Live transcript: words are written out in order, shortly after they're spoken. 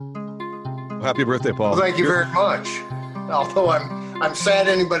Happy birthday, Paul. Well, thank you very much. Although I'm sad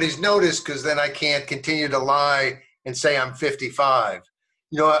anybody's noticed, because then I can't continue to lie and say I'm 55.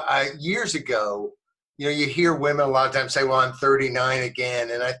 Years ago, you hear women a lot of times say, well, I'm 39 again.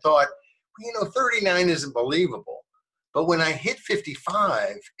 And I thought, 39 isn't believable. But when I hit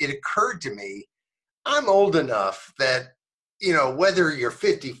 55, it occurred to me, I'm old enough that, whether you're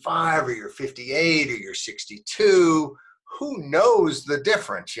 55 or you're 58 or you're 62, who knows the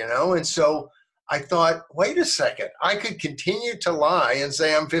difference, And so I thought, wait a second, I could continue to lie and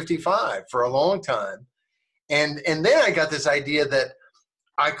say I'm 55 for a long time. And then I got this idea that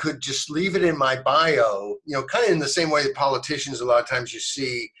I could just leave it in my bio, kind of in the same way that politicians, a lot of times you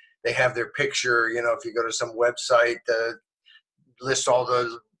see, they have their picture, if you go to some website that lists all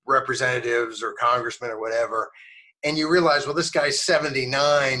the representatives or congressmen or whatever, and you realize, well, this guy's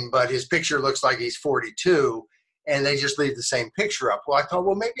 79, but his picture looks like he's 42, and they just leave the same picture up. Well, I thought,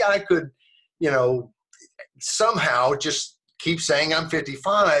 well, maybe I could, somehow just keep saying I'm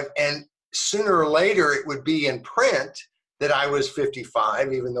 55, and sooner or later it would be in print that I was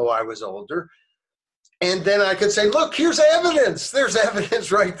 55, even though I was older. And then I could say, look, here's evidence. There's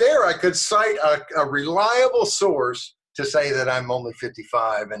evidence right there. I could cite a reliable source to say that I'm only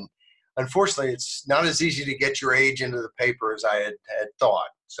 55. And unfortunately, it's not as easy to get your age into the paper as I had thought.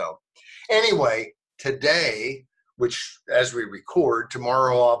 So anyway, today, which as we record,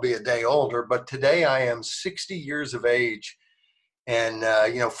 tomorrow I'll be a day older, but today I am 60 years of age. And,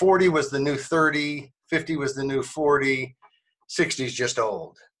 40 was the new 30, 50 was the new 40, 60 is just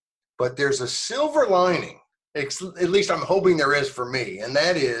old. But there's a silver lining, at least I'm hoping there is for me, and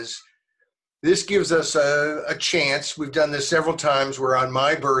that is this gives us a chance. We've done this several times where on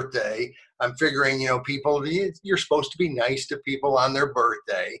my birthday, I'm figuring, people, you're supposed to be nice to people on their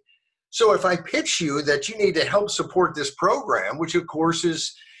birthday. So if I pitch you that you need to help support this program, which of course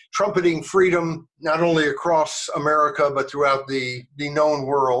is trumpeting freedom not only across America, but throughout the known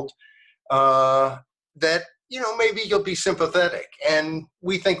world, that, maybe you'll be sympathetic. And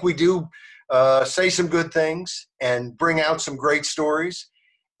we think we do say some good things and bring out some great stories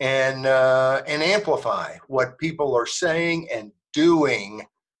and amplify what people are saying and doing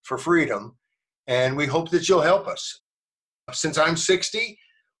for freedom. And we hope that you'll help us. Since I'm 60,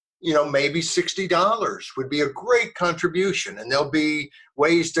 maybe $60 would be a great contribution. And there'll be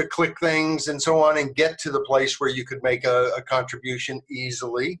ways to click things and so on and get to the place where you could make a contribution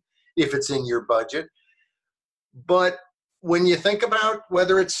easily if it's in your budget. But when you think about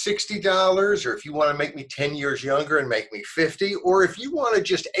whether it's $60 or if you want to make me 10 years younger and make me 50, or if you want to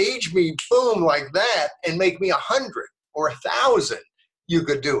just age me, boom, like that and make me 100 or 1,000, you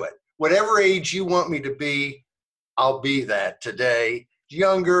could do it. Whatever age you want me to be, I'll be that today.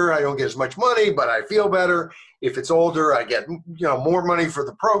 Younger, I don't get as much money, but I feel better. If it's older, I get more money for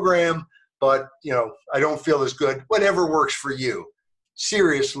the program, but I don't feel as good. Whatever works for you.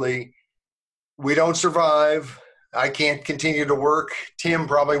 Seriously, we don't survive. I can't continue to work. Tim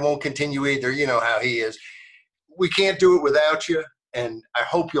probably won't continue either. You know how he is. We can't do it without you, and I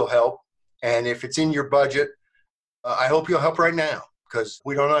hope you'll help. And if it's in your budget, I hope you'll help right now, because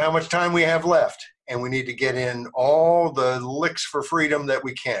we don't know how much time we have left, and we need to get in all the licks for freedom that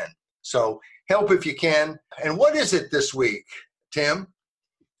we can. So help if you can. And what is it this week, Tim?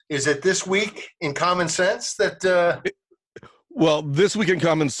 Is it this week in Common Sense that... Well, This Week in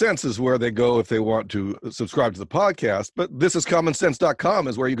Common Sense is where they go if they want to subscribe to the podcast. But thisiscommonsense.com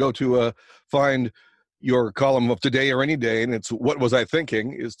is where you go to find your column of today or any day. And it's What Was I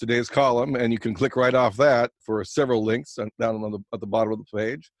Thinking is today's column. And you can click right off that for several links down at the bottom of the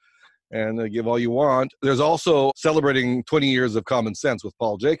page. And give all you want. There's also celebrating 20 years of Common Sense with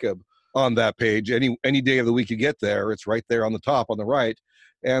Paul Jacob on that page. Any day of the week you get there, it's right there on the top on the right.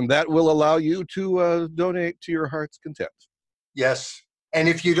 And that will allow you to donate to your heart's content. Yes. And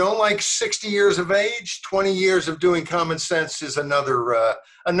if you don't like 60 years of age, 20 years of doing Common Sense is another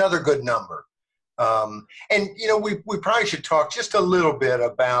good number. And, we probably should talk just a little bit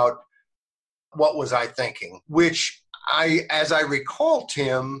about What Was I Thinking, which as I recall,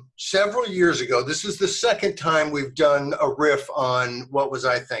 Tim, several years ago, this is the second time we've done a riff on What Was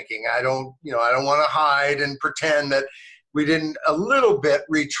I Thinking. I don't want to hide and pretend that we didn't a little bit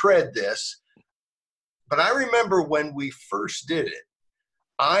retread this. But I remember when we first did it,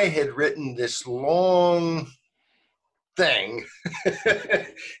 I had written this long thing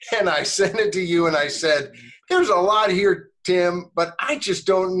and I sent it to you and I said, there's a lot here, Tim, but I just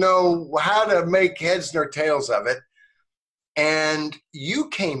don't know how to make heads nor tails of it. And you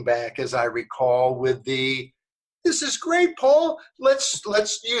came back, as I recall, with the this is great, Paul. Let's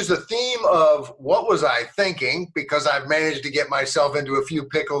use the theme of what was I thinking, because I've managed to get myself into a few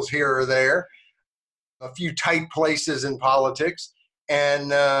pickles here or there, a few tight places in politics,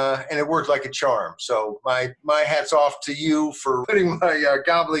 and it worked like a charm. So my hat's off to you for putting my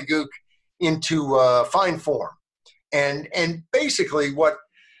gobbledygook into fine form. And basically what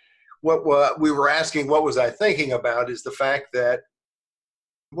we were asking, what was I thinking about, is the fact that,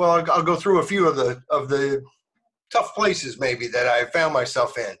 well, I'll go through a few of the tough places maybe that I found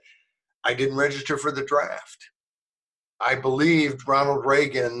myself in. I didn't register for the draft. I believed Ronald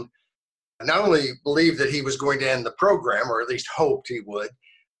Reagan, not only believed that he was going to end the program, or at least hoped he would,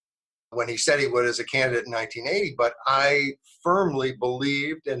 when he said he would as a candidate in 1980, but I firmly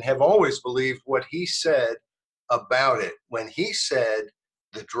believed and have always believed what he said about it when he said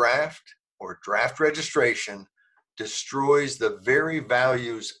the draft or draft registration destroys the very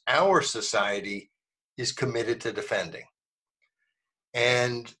values our society is committed to defending.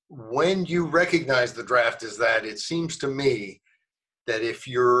 And when you recognize the draft as that, it seems to me that if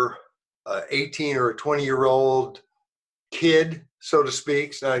you're 18 or a 20-year-old kid, so to speak,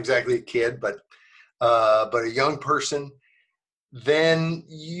 it's not exactly a kid, but a young person, then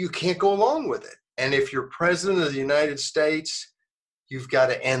you can't go along with it. And if you're president of the United States, you've got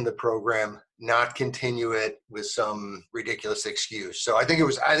to end the program, not continue it with some ridiculous excuse. So I think it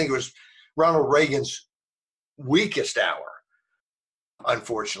was Ronald Reagan's weakest hour,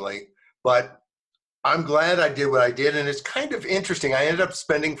 unfortunately. But I'm glad I did what I did. And it's kind of interesting. I ended up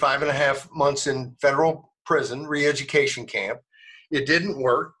spending 5.5 months in federal prison, re-education camp. It didn't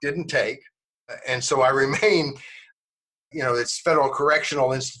work, didn't take. And so I remain, it's federal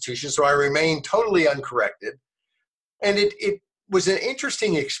correctional institution. So I remain totally uncorrected. And it was an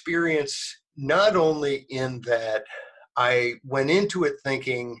interesting experience, not only in that I went into it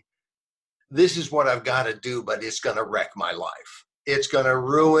thinking, this is what I've got to do, but it's going to wreck my life. It's going to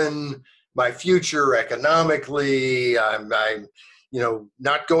ruin my future economically. I'm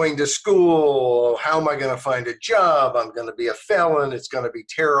not going to school. How am I going to find a job? I'm going to be a felon. It's going to be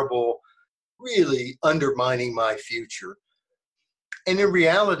terrible, really undermining my future. And in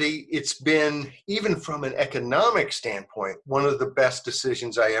reality, it's been, even from an economic standpoint, one of the best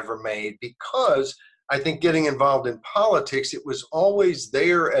decisions I ever made, because I think getting involved in politics, it was always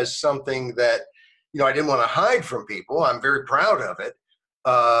there as something that, I didn't want to hide from people. I'm very proud of it.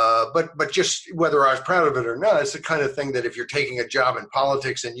 But just whether I was proud of it or not, it's the kind of thing that if you're taking a job in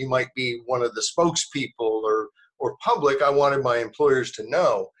politics and you might be one of the spokespeople or public, I wanted my employers to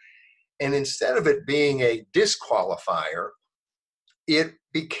know. And instead of it being a disqualifier, it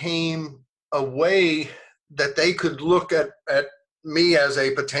became a way that they could look at me as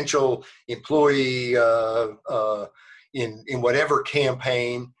a potential employee in whatever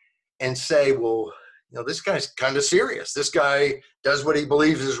campaign and say, well, this guy's kind of serious. This guy does what he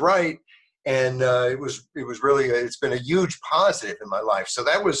believes is right. And it was really, it's been a huge positive in my life. So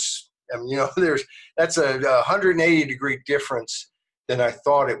that was, that's a 180-degree difference than I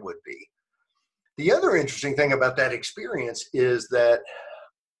thought it would be. The other interesting thing about that experience is that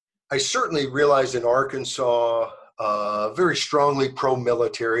I certainly realized in Arkansas, very strongly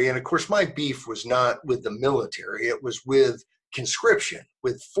pro-military. And of course, my beef was not with the military. It was with conscription,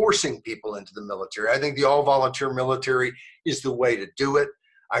 with forcing people into the military. I think the all-volunteer military is the way to do it.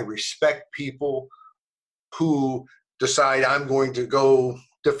 I respect people who decide I'm going to go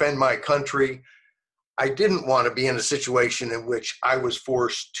defend my country. I didn't want to be in a situation in which I was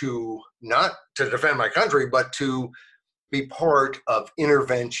forced to not to defend my country, but to be part of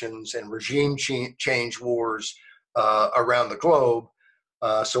interventions and regime change wars around the globe.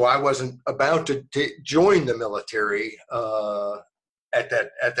 So I wasn't about to join the military at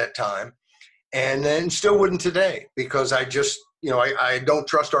that time, and then still wouldn't today, because I just, I don't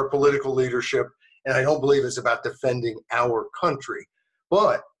trust our political leadership, and I don't believe it's about defending our country.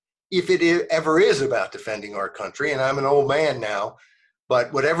 But if it ever is about defending our country, and I'm an old man now,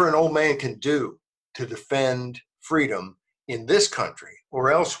 but whatever an old man can do to defend freedom in this country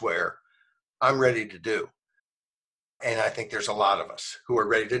or elsewhere, I'm ready to do. And I think there's a lot of us who are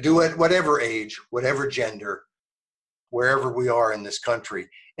ready to do it, whatever age, whatever gender, wherever we are in this country.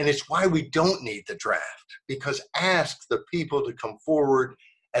 And it's why we don't need the draft, because ask the people to come forward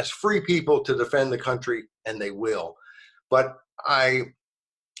as free people to defend the country, and they will. But I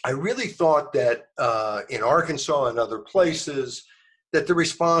really thought that in Arkansas and other places that the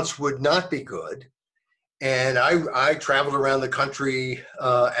response would not be good. And I traveled around the country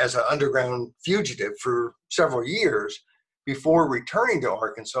as an underground fugitive for several years before returning to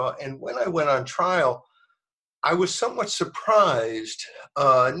Arkansas. And when I went on trial, I was somewhat surprised,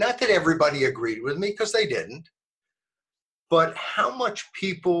 not that everybody agreed with me, because they didn't, but how much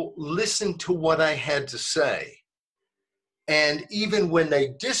people listened to what I had to say. And even when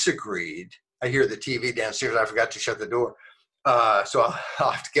they disagreed, I hear the TV downstairs. I forgot to shut the door. So I'll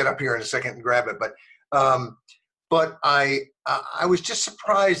have to get up here in a second and grab it. But I was just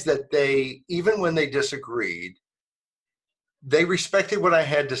surprised that they, even when they disagreed, they respected what I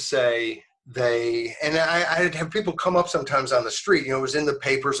had to say. I'd have people come up sometimes on the street. It was in the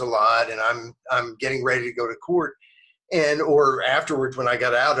papers a lot, and I'm getting ready to go to court, or afterwards when I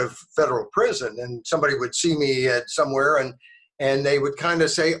got out of federal prison, and somebody would see me at somewhere, and they would kind of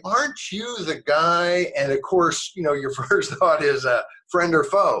say, "Aren't you the guy?" And of course, your first thought is friend or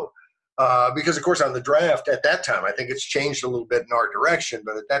foe. Because, of course, on the draft at that time, I think it's changed a little bit in our direction,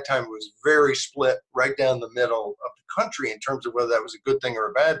 but at that time it was very split right down the middle of the country in terms of whether that was a good thing or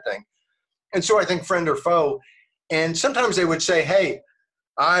a bad thing. And so I think friend or foe. And sometimes they would say, "Hey,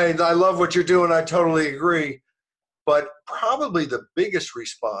 I love what you're doing. I totally agree." But probably the biggest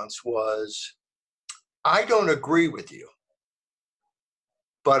response was, "I don't agree with you,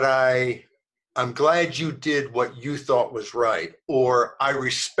 but I'm glad you did what you thought was right," or "I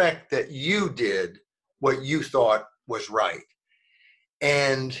respect that you did what you thought was right."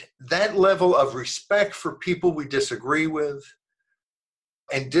 And that level of respect for people we disagree with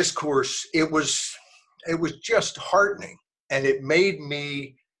and discourse, it was just heartening. And it made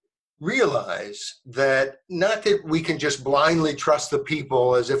me realize that not that we can just blindly trust the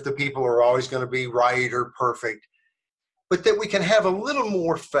people as if the people are always going to be right or perfect, but that we can have a little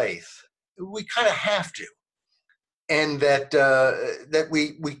more faith. We kind of have to, and that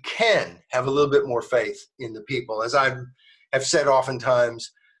we can have a little bit more faith in the people. As I have said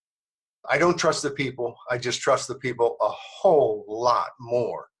oftentimes, I don't trust the people. I just trust the people a whole lot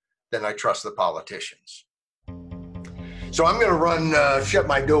more than I trust the politicians. So I'm going to run, shut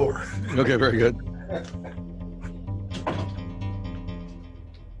my door. Okay, very good.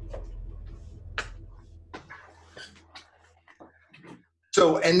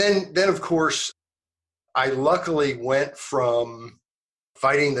 So, and then of course, I luckily went from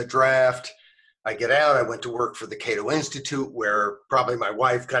fighting the draft. I get out, I went to work for the Cato Institute, where probably my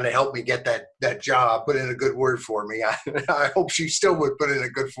wife kind of helped me get that job, put in a good word for me. I hope she still would put in a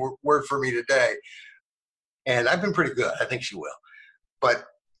good word for me today. And I've been pretty good. I think she will. But,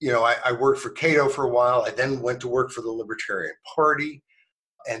 I worked for Cato for a while. I then went to work for the Libertarian Party.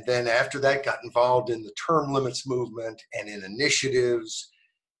 And then after that, got involved in the term limits movement and in initiatives.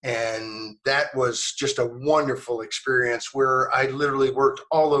 And that was just a wonderful experience where I literally worked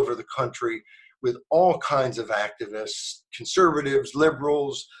all over the country with all kinds of activists, conservatives,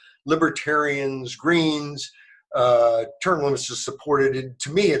 liberals, libertarians, Greens. Term limits is supported. And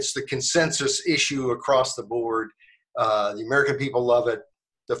to me, it's the consensus issue across the board. The American people love it.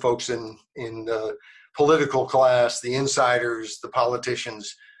 The folks in the political class, the insiders, the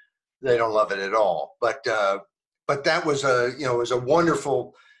politicians, they don't love it at all. But that was it was a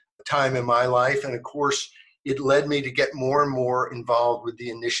wonderful time in my life. And of course, it led me to get more and more involved with the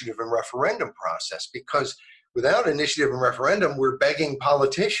initiative and referendum process, because without initiative and referendum, we're begging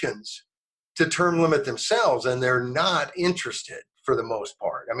politicians to term limit themselves, and they're not interested for the most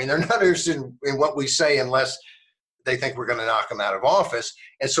part. I mean, they're not interested in what we say unless they think we're going to knock them out of office.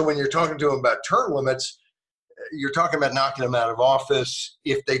 And so when you're talking to them about term limits, you're talking about knocking them out of office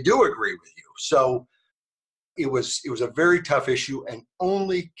if they do agree with you. So it was a very tough issue, and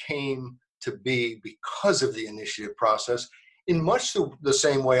only came to be because of the initiative process, in much the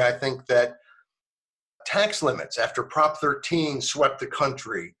same way I think that tax limits after Prop 13 swept the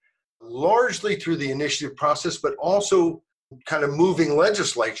country, largely through the initiative process, but also kind of moving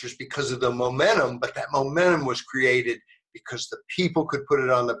legislatures because of the momentum. But that momentum was created because the people could put it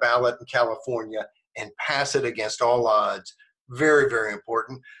on the ballot in California and pass it against all odds. Very, very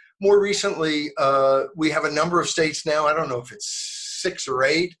important. More recently, we have a number of states now, I don't know if it's 6 or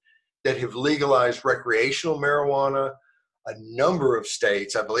 8, that have legalized recreational marijuana. A number of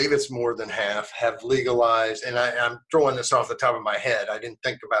states, I believe it's more than half, have legalized, and I'm throwing this off the top of my head. I didn't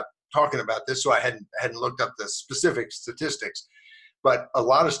think about talking about this, so I hadn't looked up the specific statistics. But a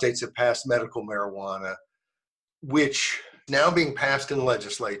lot of states have passed medical marijuana, which is now being passed in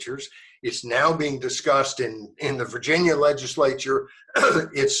legislatures. It's now being discussed in the Virginia legislature.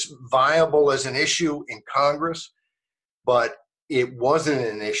 It's viable as an issue in Congress, but it wasn't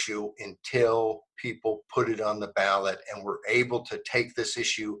an issue until people put it on the ballot and were able to take this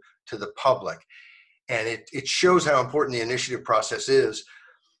issue to the public. And it shows how important the initiative process is.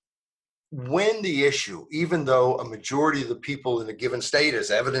 When the issue, even though a majority of the people in a given state,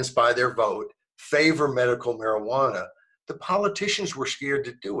 as evidenced by their vote, favor medical marijuana, the politicians were scared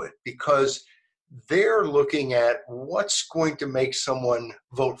to do it because they're looking at what's going to make someone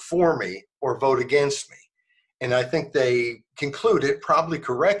vote for me or vote against me. And I think they concluded, probably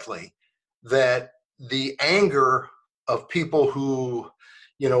correctly, that the anger of people who,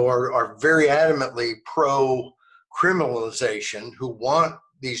 are very adamantly pro criminalization, who want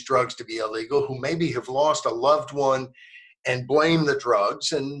these drugs to be illegal, who maybe have lost a loved one and blame the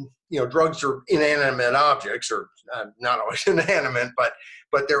drugs. And, drugs are inanimate objects, or not always inanimate, but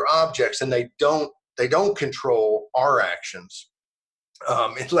they're objects, and they don't control our actions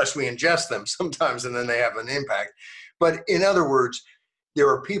unless we ingest them sometimes, and then they have an impact. But in other words, there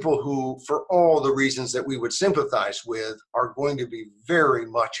are people who, for all the reasons that we would sympathize with, are going to be very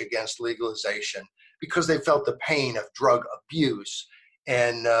much against legalization because they felt the pain of drug abuse.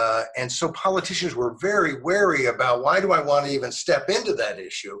 And so politicians were very wary about, why do I want to even step into that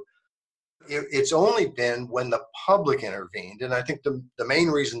issue? It's only been when the public intervened, and I think the main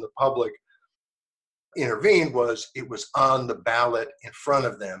reason the public intervened was it was on the ballot in front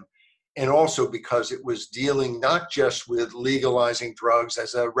of them, and also because it was dealing not just with legalizing drugs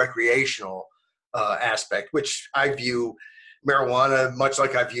as a recreational aspect, which I view marijuana much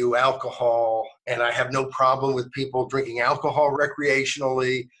like I view alcohol, and I have no problem with people drinking alcohol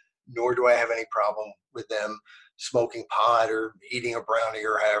recreationally, nor do I have any problem with them smoking pot or eating a brownie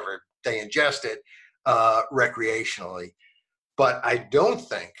or however they ingest it recreationally. But I don't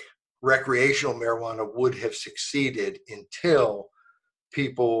think recreational marijuana would have succeeded until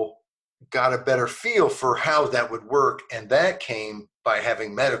people got a better feel for how that would work. And that came by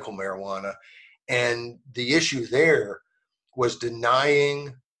having medical marijuana. And the issue there was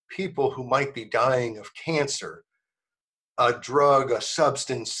denying people who might be dying of cancer a drug, a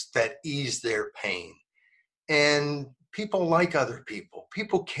substance that eased their pain. And people like other people.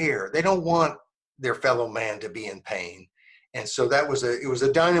 People care. They don't want their fellow man to be in pain. And so it was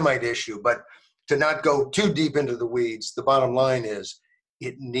a dynamite issue. But to not go too deep into the weeds, the bottom line is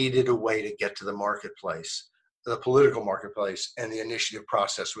it needed a way to get to the marketplace, the political marketplace, and the initiative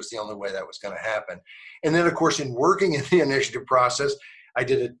process was the only way that was going to happen. And then, of course, in working in the initiative process,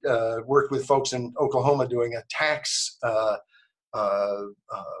 I worked with folks in Oklahoma doing a tax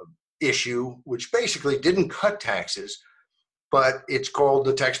issue, which basically didn't cut taxes, but it's called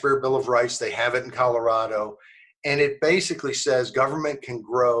the Taxpayer Bill of Rights. They have it in Colorado. And it basically says government can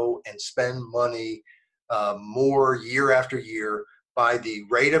grow and spend money more year after year by the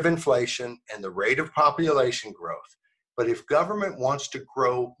rate of inflation and the rate of population growth. But if government wants to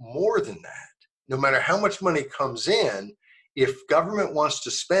grow more than that, no matter how much money comes in, if government wants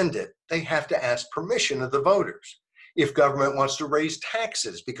to spend it, they have to ask permission of the voters. If government wants to raise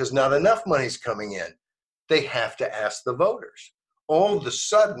taxes because not enough money's coming in, they have to ask the voters. All of a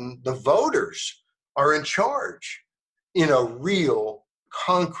sudden, the voters are in charge in a real,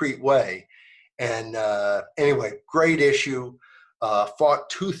 concrete way. And anyway, great issue. Fought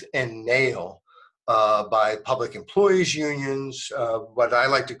tooth and nail by public employees unions, what I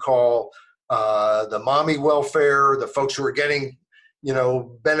like to call the mommy welfare, the folks who are getting,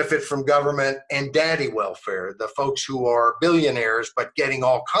 benefit from government, and daddy welfare, the folks who are billionaires but getting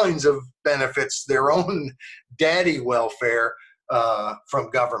all kinds of benefits, their own daddy welfare from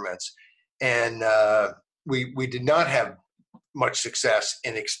governments. And we did not have much success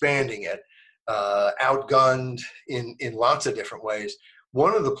in expanding it. Outgunned in lots of different ways.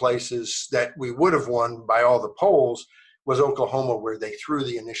 One of the places that we would have won by all the polls was Oklahoma, where they threw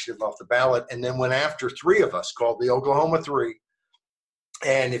the initiative off the ballot and then went after three of us, called the Oklahoma Three.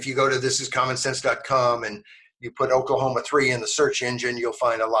 And if you go to thisiscommonsense.com and you put Oklahoma 3 in the search engine, you'll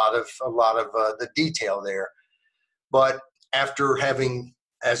find a lot of the detail there. But after having,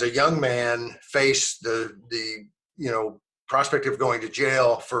 as a young man, faced the prospect of going to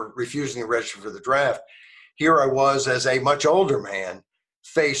jail for refusing to register for the draft, here I was as a much older man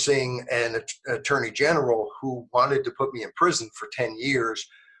facing an attorney general who wanted to put me in prison for 10 years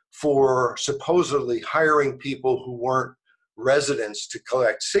for supposedly hiring people who weren't residents to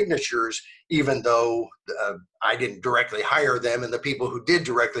collect signatures, even though I didn't directly hire them, and the people who did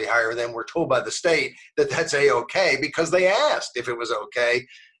directly hire them were told by the state that that's A-okay because they asked if it was okay.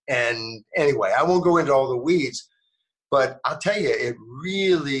 And anyway, I won't go into all the weeds, but I'll tell you, it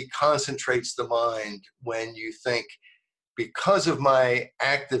really concentrates the mind when you think, because of my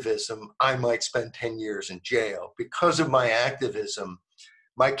activism, I might spend 10 years in jail. Because of my activism,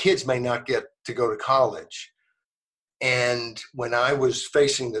 my kids may not get to go to college. And when I was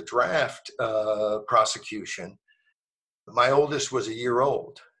facing the draft prosecution, my oldest was a year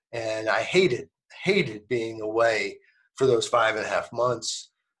old, and I hated being away for those 5.5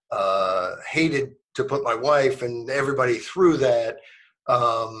 months, hated to put my wife and everybody through that.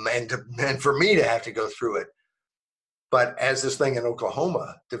 and for me to have to go through it. But as this thing in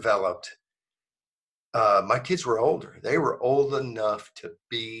Oklahoma developed, my kids were older. They were old enough to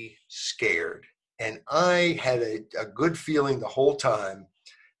be scared. And I had a good feeling the whole time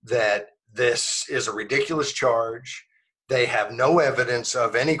that this is a ridiculous charge. They have no evidence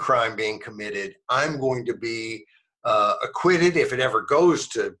of any crime being committed. I'm going to be acquitted if it ever goes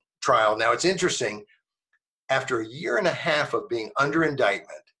to trial. Now, it's interesting. After a year and a half of being under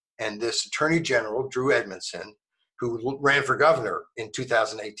indictment, and this Attorney General, Drew Edmondson, who ran for governor in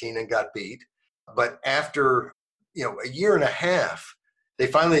 2018 and got beat, but after a year and a half, they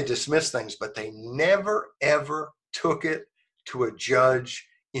finally dismissed things, but they never, ever took it to a judge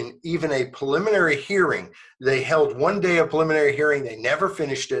in even a preliminary hearing. They held one day of preliminary hearing. They never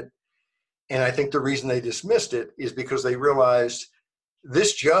finished it. And I think the reason they dismissed it is because they realized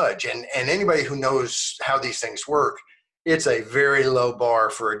this judge, and anybody who knows how these things work, it's a very low bar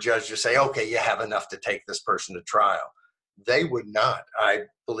for a judge to say, okay, you have enough to take this person to trial. They would not, I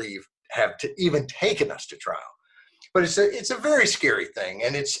believe, have to even taken us to trial. But it's a very scary thing,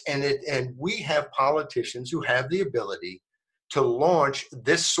 and we have politicians who have the ability to launch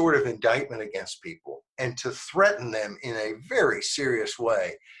this sort of indictment against people and to threaten them in a very serious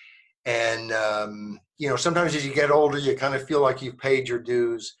way. And sometimes as you get older, you kind of feel like you've paid your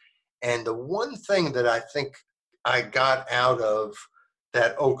dues. And the one thing that I think I got out of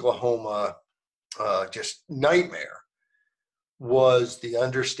that Oklahoma just nightmare was the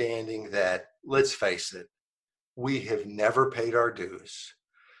understanding that, let's face it, we have never paid our dues.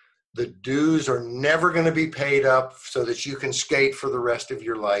 The dues are never going to be paid up so that you can skate for the rest of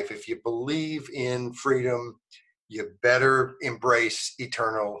your life. If you believe in freedom, you better embrace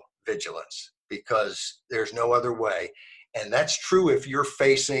eternal vigilance, because there's no other way. And that's true if you're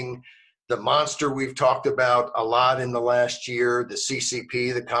facing the monster we've talked about a lot in the last year, the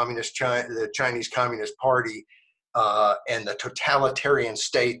CCP, the Chinese Communist Party, and the totalitarian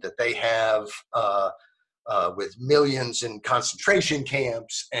state that they have with millions in concentration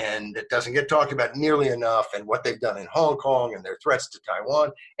camps, and it doesn't get talked about nearly enough, and what they've done in Hong Kong and their threats to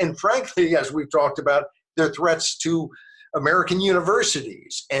Taiwan. And frankly, as we've talked about, their threats to American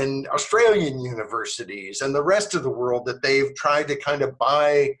universities and Australian universities and the rest of the world that they've tried to kind of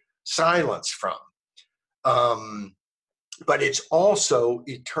buy silence from. But it's also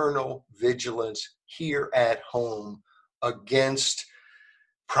eternal vigilance here at home against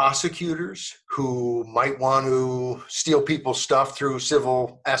prosecutors who might want to steal people's stuff through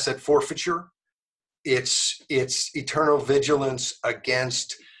civil asset forfeiture. It's eternal vigilance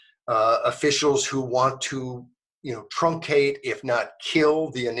against officials who want to truncate, if not kill,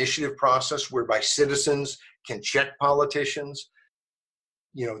 the initiative process whereby citizens can check politicians.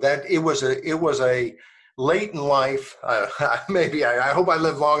 That it was a late in life. Maybe I hope I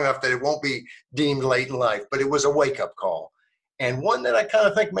live long enough that it won't be deemed late in life, but it was a wake-up call, and one that I kind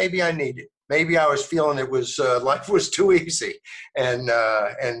of think maybe I needed. Maybe I was feeling it was life was too easy, and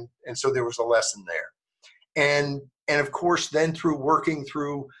so there was a lesson there. And of course, then through working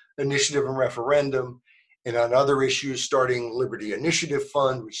through initiative and referendum, and on other issues, starting Liberty Initiative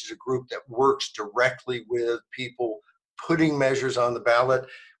Fund, which is a group that works directly with people putting measures on the ballot.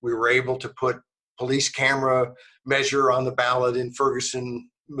 We were able to put police camera measure on the ballot in Ferguson,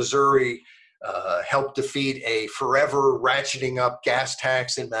 Missouri, help defeat a forever ratcheting up gas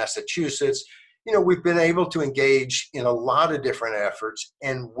tax in Massachusetts. We've been able to engage in a lot of different efforts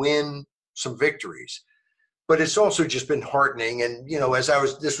and win some victories. But it's also just been heartening. And,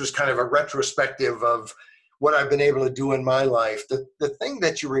 this was kind of a retrospective of what I've been able to do in my life. The thing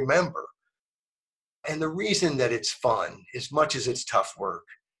that you remember, and the reason that it's fun, as much as it's tough work,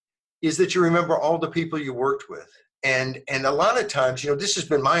 is that you remember all the people you worked with. And a lot of times, this has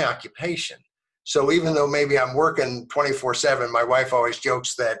been my occupation. So even though maybe I'm working 24/7, my wife always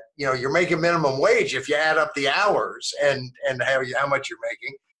jokes that, you're making minimum wage if you add up the hours and how much you're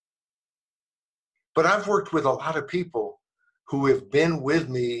making. But I've worked with a lot of people who have been with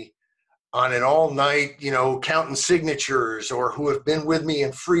me on an all-night, counting signatures, or who have been with me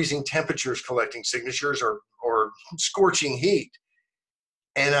in freezing temperatures collecting signatures, or scorching heat.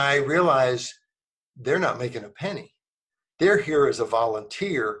 And I realize they're not making a penny. They're here as a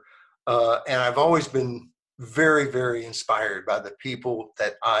volunteer. And I've always been very, very inspired by the people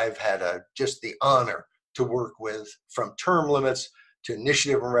that I've had just the honor to work with, from term limits to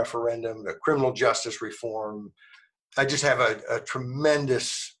initiative and referendum to criminal justice reform. I just have a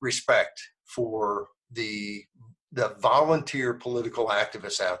tremendous respect for the volunteer political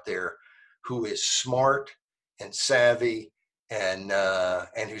activists out there who is smart and savvy and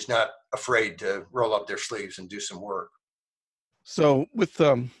who's not afraid to roll up their sleeves and do some work. So with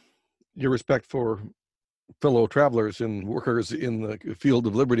your respect for fellow travelers and workers in the field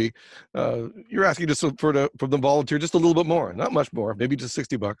of liberty, you're asking just for them volunteer just a little bit more, not much more, maybe just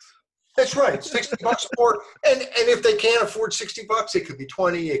 $60. That's right, $60 more. And if they can't afford $60, it could be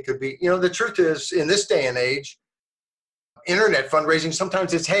 20. It could be, the truth is, in this day and age, internet fundraising,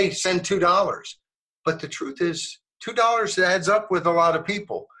 sometimes it's, hey, send $2. But the truth is, $2 adds up with a lot of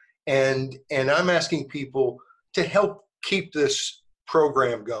people. And I'm asking people to help keep this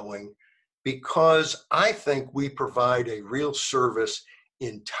program going, because I think we provide a real service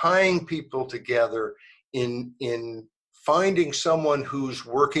in tying people together, in finding someone who's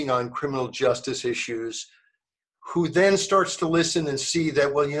working on criminal justice issues, who then starts to listen and see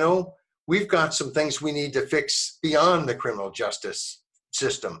that, well, we've got some things we need to fix beyond the criminal justice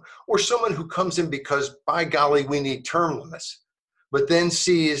system. Or someone who comes in because, by golly, we need term limits, but then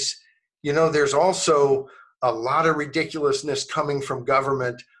sees, there's also a lot of ridiculousness coming from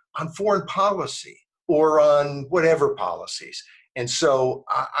government on foreign policy or on whatever policies. And so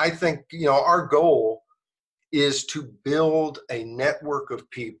I think, our goal is to build a network of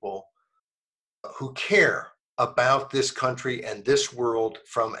people who care about this country and this world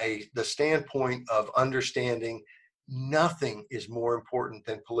from the standpoint of understanding nothing is more important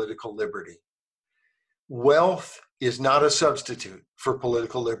than political liberty. Wealth is not a substitute for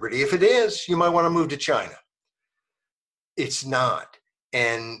political liberty. If it is, you might want to move to China. It's not.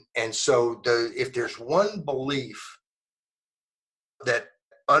 And so if there's one belief that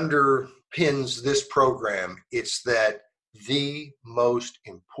underpins this program, it's that the most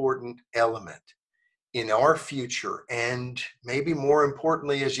important element in our future, and maybe more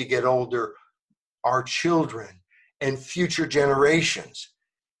importantly as you get older, our children and future generations,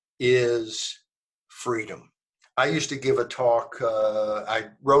 is freedom. I used to give a talk, I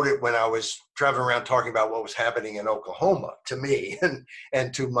wrote it when I was traveling around talking about what was happening in Oklahoma to me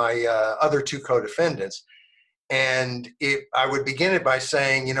and to my other two co-defendants. And I would begin it by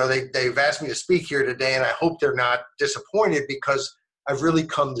saying, they've asked me to speak here today, and I hope they're not disappointed, because I've really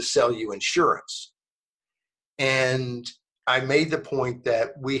come to sell you insurance. And I made the point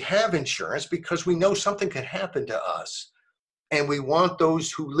that we have insurance because we know something could happen to us. And we want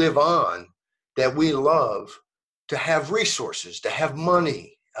those who live on that we love to have resources, to have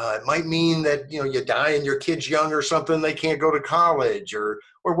money. It might mean that, you die and your kid's young or something, they can't go to college or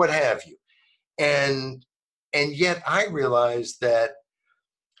what have you. And yet I realize that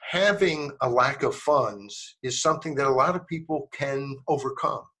having a lack of funds is something that a lot of people can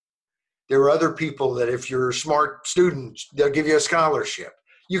overcome. There are other people that, if you're a smart student, they'll give you a scholarship.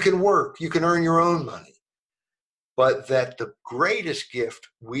 You can work, you can earn your own money. But that the greatest gift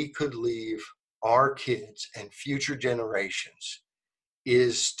we could leave our kids and future generations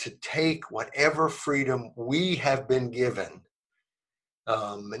is to take whatever freedom we have been given.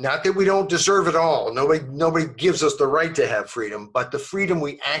 Not that we don't deserve it all. Nobody gives us the right to have freedom, but the freedom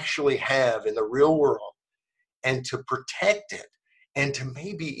we actually have in the real world, and to protect it, and to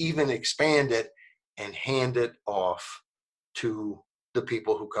maybe even expand it and hand it off to the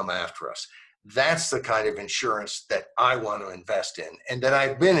people who come after us. That's the kind of insurance that I want to invest in, and that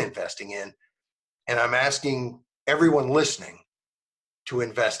I've been investing in. And I'm asking everyone listening to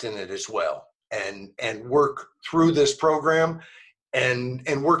invest in it as well, and work through this program,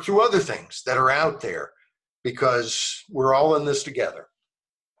 and work through other things that are out there, because we're all in this together.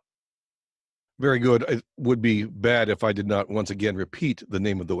 Very good. It would be bad if I did not once again repeat the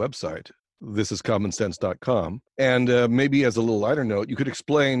name of the website. This is commonsense.com. And maybe as a little lighter note, you could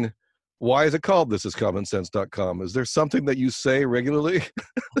explain, why is it called This Is Commonsense.com? Is there something that you say regularly?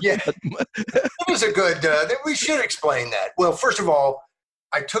 Yeah, that was a good, we should explain that. Well, first of all,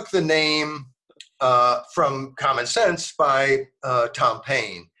 I took the name from Common Sense by Tom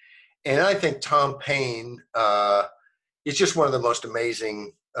Paine. And I think Tom Paine is just one of the most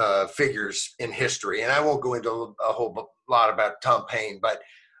amazing figures in history. And I won't go into a whole lot about Tom Paine, but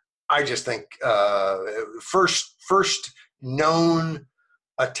I just think first known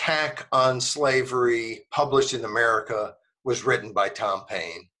attack on slavery published in America was written by Tom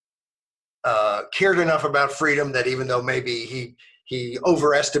Paine. Cared enough about freedom that even though maybe he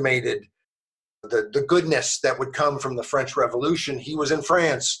overestimated the goodness that would come from the French Revolution, he was in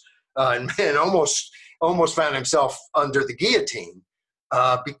France and almost found himself under the guillotine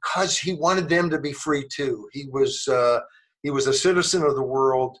because he wanted them to be free too. He was a citizen of the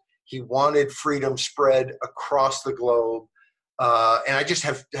world. He wanted freedom spread across the globe. And I just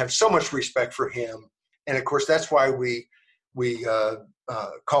have so much respect for him. And of course, that's why we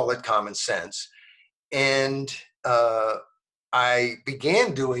call it Common Sense. And I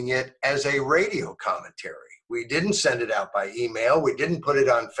began doing it as a radio commentary, We didn't send it out by email. We didn't put it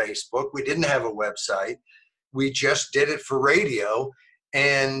on Facebook. We didn't have a website. We just did it for radio.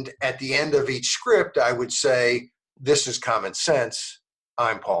 And at the end of each script, I would say, "This is Common Sense.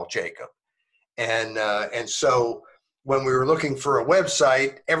 I'm Paul Jacob." And so when we were looking for a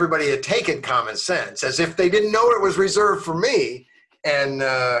website, everybody had taken Common Sense as if they didn't know it was reserved for me.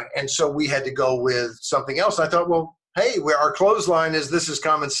 And so we had to go with something else. I thought, well, hey, our clothesline is "This is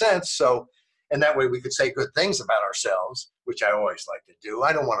Common Sense." So, and that way we could say good things about ourselves, which I always like to do.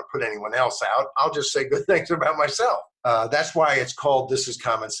 I don't want to put anyone else out. I'll just say good things about myself. That's why it's called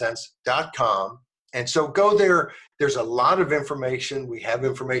thisiscommonsense.com. And so go there. There's a lot of information. We have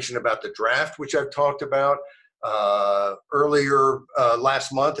information about the draft, which I've talked about earlier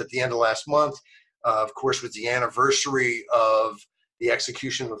last month, at the end of last month. Of course, with the anniversary of the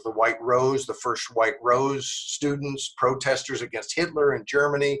execution of the White Rose, the first White Rose students, protesters against Hitler in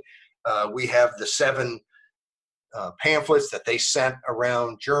Germany. We have the 7 pamphlets that they sent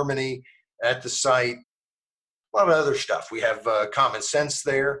around Germany at the site. A lot of other stuff. We have Common Sense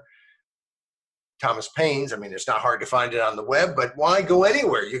there. Thomas Paine's. I mean, it's not hard to find it on the web, but why go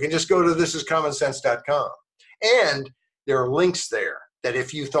anywhere? You can just go to thisiscommonsense.com. And there are links there that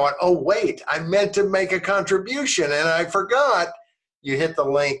if you thought, oh, wait, I meant to make a contribution and I forgot, you hit the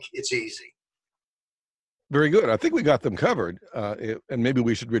link. It's easy. Very good. I think we got them covered. And maybe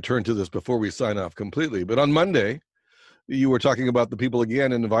we should return to this before we sign off completely. But on Monday, you were talking about the people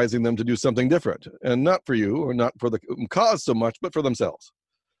again and advising them to do something different. And not for you or not for the cause so much, but for themselves.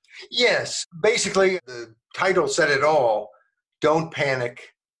 Yes. Basically, the title said it all. Don't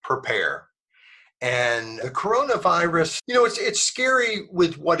panic, prepare. And the coronavirus, it's scary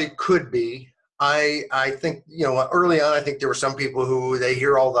with what it could be. I think, early on, I think there were some people who they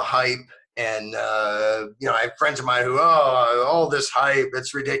hear all the hype. And, I have friends of mine who, all this hype,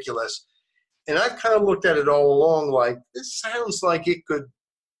 it's ridiculous. And I've kind of looked at it all along like, this sounds like it could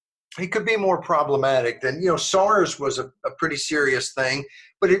be more problematic than, SARS was a pretty serious thing,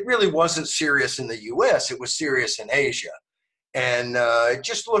 but it really wasn't serious in the U.S. It was serious in Asia. And it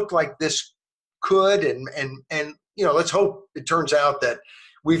just looked like this could, and let's hope it turns out that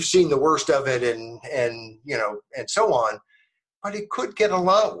we've seen the worst of it and so on, but it could get a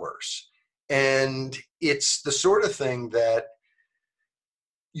lot worse. And it's the sort of thing that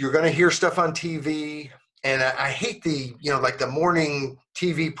you're going to hear stuff on TV. And I hate like the morning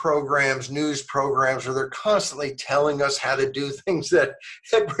TV programs, news programs, where they're constantly telling us how to do things that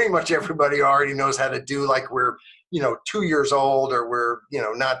pretty much everybody already knows how to do, like we're, 2 years old or we're,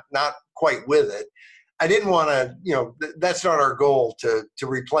 not quite with it. I didn't want to, that's not our goal to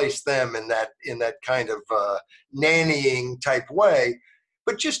replace them in that kind of nannying type way,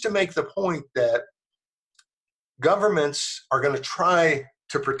 but just to make the point that governments are going to try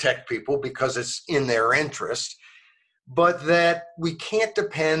to protect people because it's in their interest, but that we can't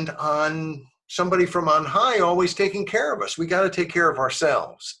depend on somebody from on high always taking care of us. We got to take care of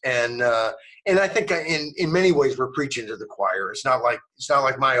ourselves. And I think in many ways we're preaching to the choir. It's not like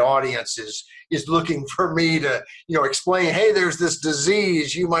my audience is looking for me to, explain, hey, there's this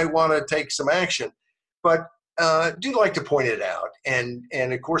disease, you might want to take some action. But do like to point it out. And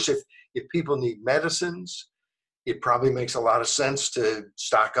of course, if people need medicines, it probably makes a lot of sense to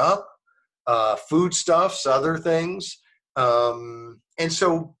stock up, foodstuffs, other things. And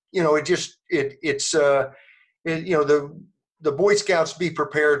so, the Boy Scouts Be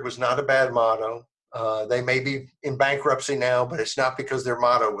Prepared was not a bad motto. They may be in bankruptcy now, but it's not because their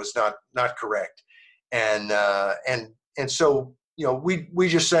motto was not correct. And so, we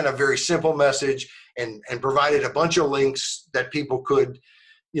just sent a very simple message and provided a bunch of links that people could,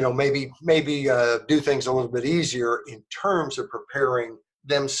 maybe do things a little bit easier in terms of preparing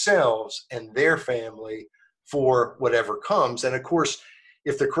themselves and their family for whatever comes. And of course,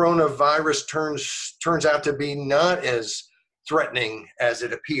 if the coronavirus turns out to be not as threatening as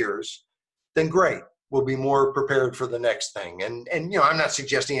it appears, then great. We'll be more prepared for the next thing. And I'm not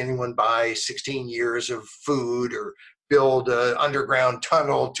suggesting anyone buy 16 years of food or build an underground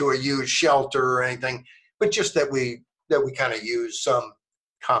tunnel to a huge shelter or anything, but just that we kind of use some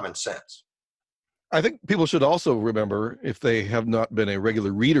common sense. I think people should also remember, if they have not been a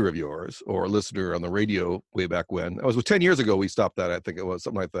regular reader of yours or a listener on the radio way back when, it was 10 years ago we stopped that, I think it was,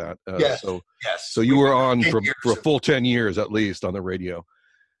 something like that. Yes. So you were on for a full 10 years at least on the radio.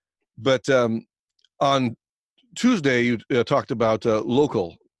 But on Tuesday, you talked about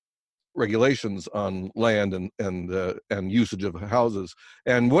local regulations on land and usage of houses.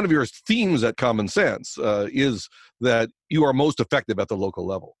 And one of your themes at Common Sense is that you are most effective at the local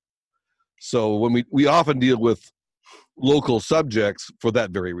level. So when we often deal with local subjects for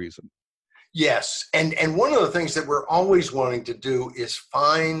that very reason. Yes. And one of the things that we're always wanting to do is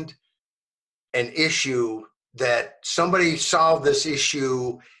find an issue that somebody solved this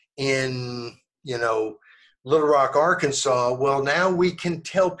issue in, Little Rock, Arkansas. Well, now we can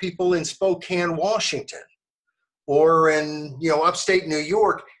tell people in Spokane, Washington, or in, upstate New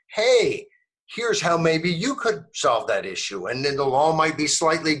York, hey, here's how maybe you could solve that issue. And then the law might be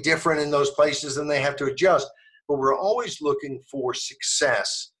slightly different in those places and they have to adjust. But we're always looking for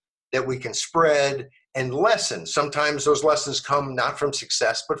success that we can spread and lessons. Sometimes those lessons come not from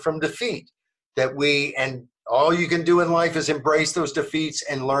success, but from defeat. And all you can do in life is embrace those defeats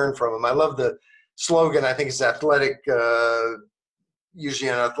and learn from them. I love the slogan, I think it's athletic, usually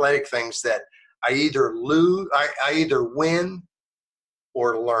in athletic things, that I either win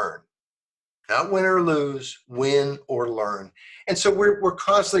or learn. Not win or lose, win or learn. And so we're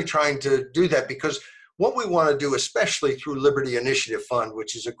constantly trying to do that, because what we want to do, especially through Liberty Initiative Fund,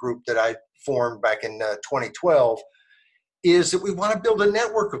 which is a group that I formed back in 2012, is that we want to build a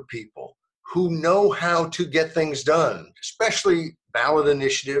network of people who know how to get things done, especially ballot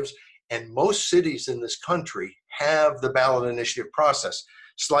initiatives. And most cities in this country have the ballot initiative process,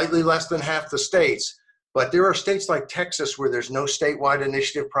 slightly less than half the states. But there are states like Texas where there's no statewide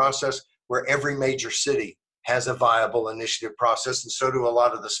initiative process, where every major city has a viable initiative process, and so do a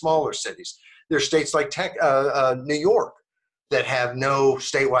lot of the smaller cities. There are states like New York that have no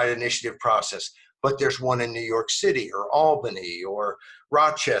statewide initiative process, but there's one in New York City or Albany or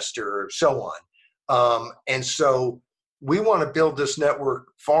Rochester or so on. And so we want to build this network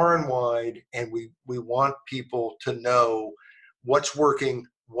far and wide, and we want people to know what's working,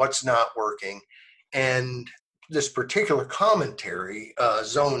 what's not working. And this particular commentary,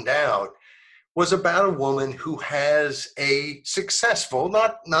 Zoned Out, was about a woman who has a successful,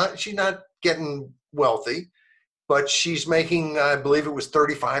 she's not getting wealthy, but she's making, I believe it was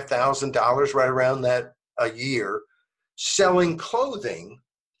 $35,000, right around that, a year, selling clothing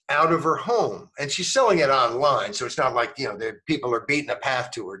out of her home. And she's selling it online, so it's not like, the people are beating a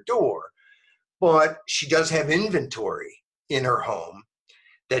path to her door. But she does have inventory in her home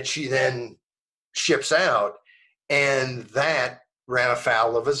that she then ships out, and that ran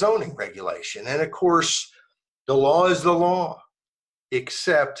afoul of a zoning regulation. And of course, the law is the law,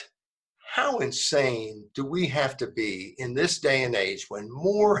 except how insane do we have to be in this day and age when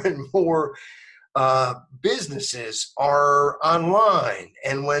more and more businesses are online,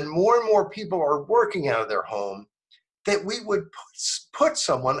 and when more and more people are working out of their home, that we would put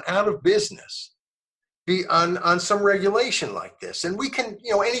someone out of business on some regulation like this. And we can,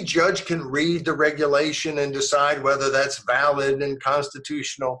 any judge can read the regulation and decide whether that's valid and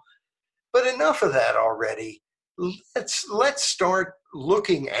constitutional. But enough of that already. Let's start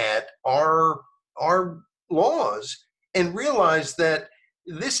looking at our laws and realize that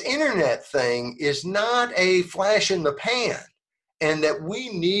this internet thing is not a flash in the pan, and that we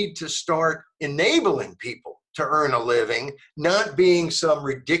need to start enabling people to earn a living, not being some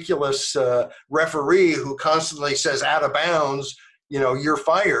ridiculous referee who constantly says out of bounds, you're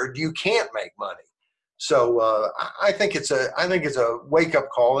fired, you can't make money. So I think it's a wake up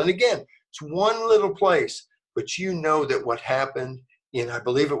call. And again, it's one little place, but that what happened in, I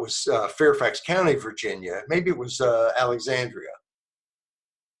believe it was Fairfax County, Virginia, maybe it was Alexandria.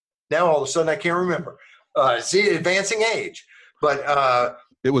 Now all of a sudden I can't remember. See, advancing age, but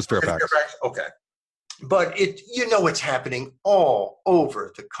it was Fairfax. Okay. But it's happening all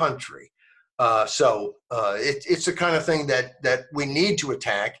over the country. So it's the kind of thing that we need to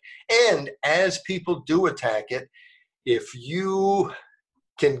attack. And as people do attack it, if you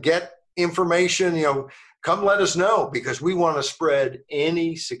can get information, come let us know, because we want to spread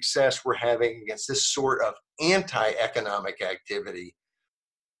any success we're having against this sort of anti-economic activity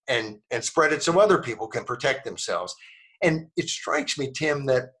and spread it so other people can protect themselves. And it strikes me, Tim,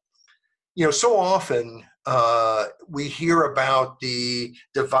 that so often we hear about the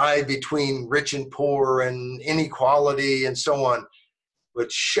divide between rich and poor and inequality and so on,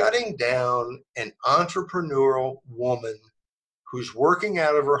 but shutting down an entrepreneurial woman who's working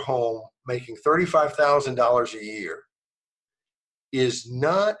out of her home, making $35,000 a year, is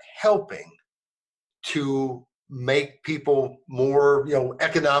not helping to make people more,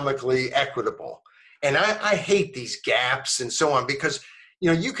 economically equitable. And I hate these gaps and so on, because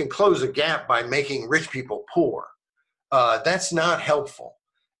you can close a gap by making rich people poor. That's not helpful.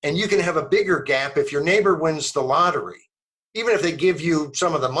 And you can have a bigger gap if your neighbor wins the lottery. Even if they give you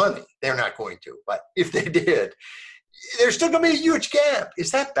some of the money, they're not going to. But if they did, there's still going to be a huge gap.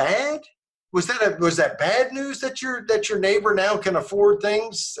 Is that bad? Was that bad news that your neighbor now can afford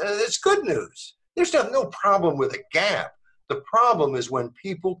things? It's good news. There's no problem with a gap. The problem is when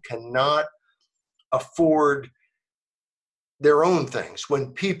people cannot afford their own things,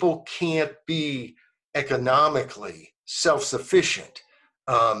 when people can't be economically self-sufficient.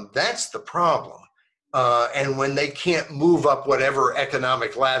 That's the problem. And when they can't move up whatever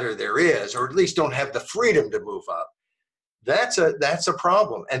economic ladder there is, or at least don't have the freedom to move up, that's a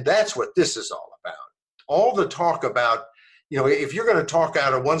problem. And that's what this is all about. All the talk about, if you're going to talk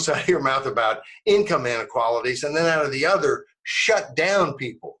out of one side of your mouth about income inequalities and then out of the other, shut down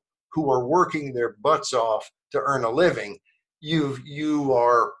people who are working their butts off to earn a living, you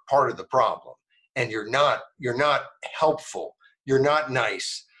are part of the problem, and you're not helpful. You're not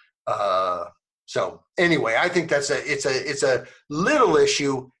nice. So anyway, I think it's a little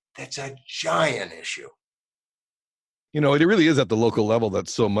issue that's a giant issue. It really is at the local level that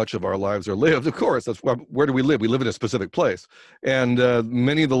so much of our lives are lived. Of course, that's where do we live? We live in a specific place, and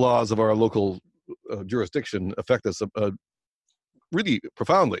many of the laws of our local jurisdiction affect us really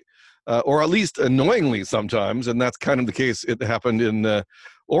profoundly, or at least annoyingly sometimes. And that's kind of the case. It happened in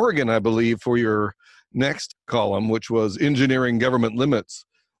Oregon, I believe, for your next column, which was Engineering Government Limits,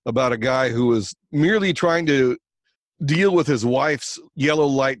 about a guy who was merely trying to deal with his wife's yellow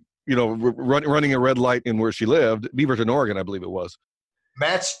light, running a red light in where she lived, Beaverton, Oregon, I believe it was.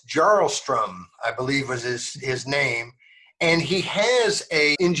 Mats Jarlstrom, I believe was his name. And he has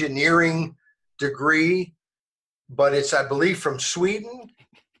a engineering degree, but it's, I believe, from Sweden.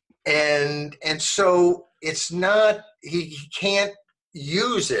 And so it's not, he can't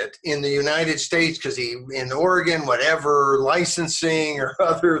use it in the United States because in Oregon, whatever licensing or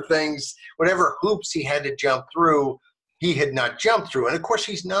other things, whatever hoops he had to jump through, he had not jumped through. And of course,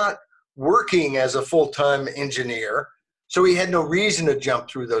 he's not working as a full-time engineer, so he had no reason to jump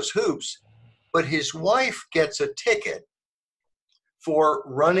through those hoops. But his wife gets a ticket for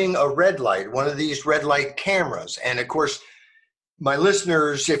running a red light, one of these red light cameras. And of course, my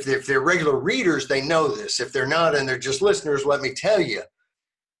listeners, if they're regular readers, they know this. If they're not and they're just listeners, let me tell you,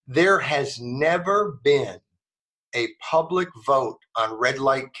 there has never been a public vote on red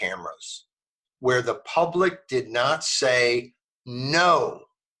light cameras where the public did not say, no,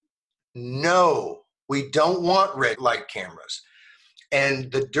 we don't want red light cameras.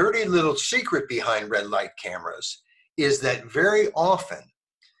 And the dirty little secret behind red light cameras is that very often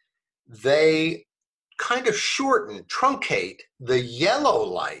they kind of truncate the yellow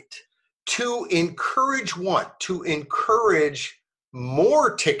light to encourage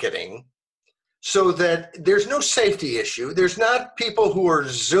more ticketing, so that there's no safety issue. There's not people who are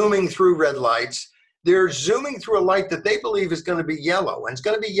zooming through red lights. They're zooming through a light that they believe is going to be yellow, and it's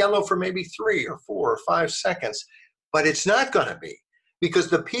going to be yellow for maybe 3 or 4 or 5 seconds, but it's not going to be, because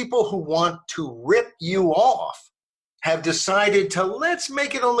the people who want to rip you off have decided to, let's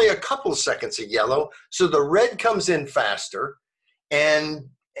make it only a couple seconds of yellow so the red comes in faster, and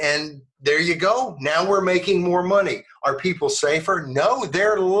there you go. Now we're making more money. Are people safer? No,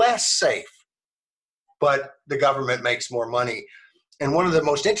 they're less safe, but the government makes more money. And one of the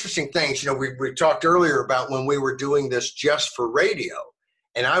most interesting things, we talked earlier about when we were doing this just for radio,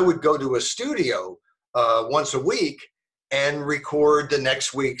 and I would go to a studio once a week and record the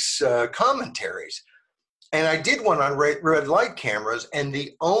next week's commentaries. And I did one on red light cameras, and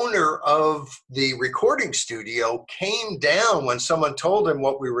the owner of the recording studio came down when someone told him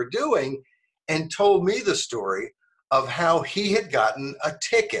what we were doing and told me the story of how he had gotten a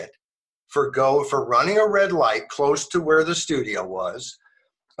ticket for running a red light close to where the studio was.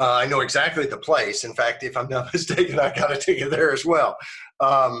 I know exactly the place. In fact, if I'm not mistaken, I got a ticket there as well.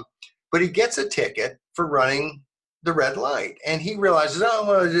 But he gets a ticket for running the red light, and he realizes,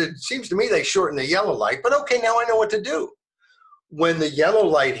 it seems to me they shorten the yellow light, but okay, now I know what to do. When the yellow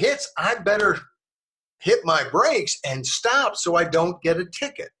light hits, I better hit my brakes and stop so I don't get a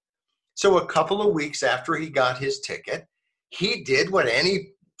ticket. So a couple of weeks after he got his ticket, he did what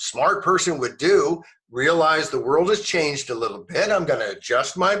any smart person would do, realize the world has changed a little bit. I'm going to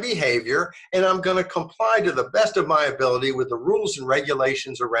adjust my behavior, and I'm going to comply to the best of my ability with the rules and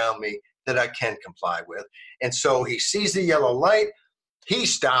regulations around me that I can comply with. And so he sees the yellow light, he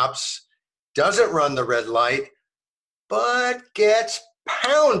stops, doesn't run the red light, but gets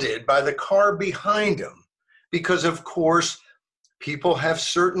pounded by the car behind him. Because of course, people have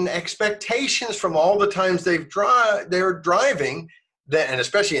certain expectations from all the times they're driving, and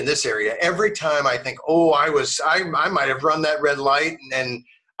especially in this area, every time I think, I might have run that red light, and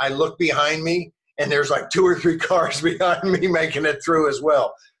I look behind me and there's like 2 or 3 cars behind me making it through as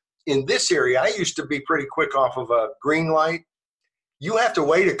well. In this area, I used to be pretty quick off of a green light. You have to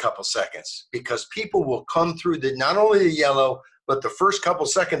wait a couple seconds because people will come through not only the yellow, but the first couple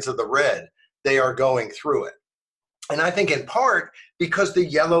seconds of the red, they are going through it. And I think in part because the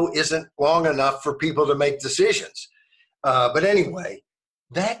yellow isn't long enough for people to make decisions. But anyway,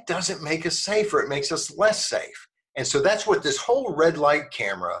 that doesn't make us safer. It makes us less safe. And so that's what this whole red light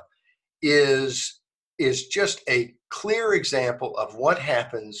camera is just a clear example of what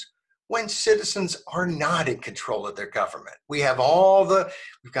happens when citizens are not in control of their government. We've got all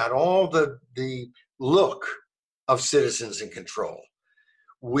the look of citizens in control.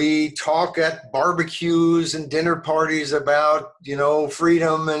 We talk at barbecues and dinner parties about,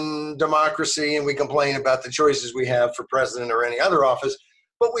 freedom and democracy, and we complain about the choices we have for president or any other office.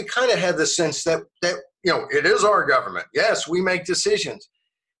 But we kind of have the sense that it is our government. Yes, we make decisions.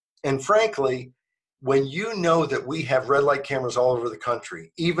 And frankly, when you know that we have red light cameras all over the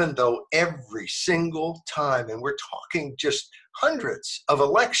country, even though every single time, and we're talking just hundreds of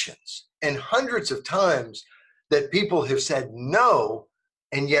elections and hundreds of times that people have said no,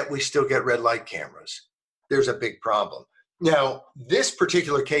 and yet we still get red light cameras, there's a big problem. Now, this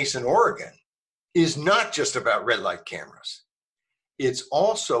particular case in Oregon is not just about red light cameras. It's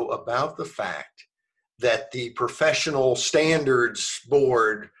also about the fact that the Professional Standards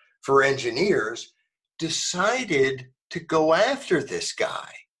Board for Engineers decided to go after this guy.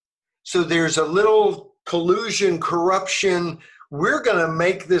 So there's a little collusion, corruption. We're going to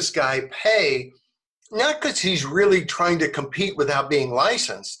make this guy pay, not because he's really trying to compete without being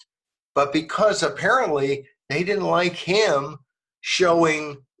licensed, but because apparently they didn't like him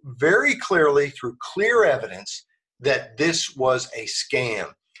showing very clearly through clear evidence that this was a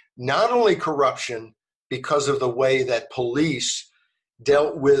scam. Not only corruption because of the way that police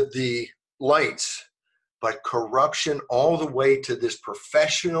dealt with the lights, but corruption all the way to this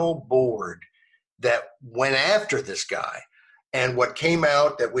professional board that went after this guy. And what came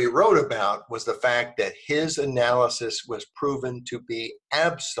out that we wrote about was the fact that his analysis was proven to be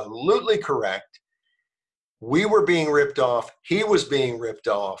absolutely correct. We were being ripped off. He was being ripped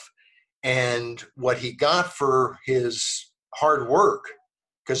off. And what he got for his hard work,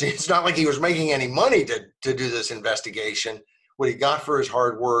 because it's not like he was making any money to do this investigation, what he got for his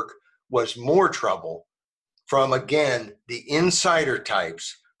hard work was more trouble from, again, the insider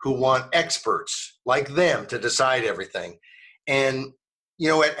types who want experts like them to decide everything. And,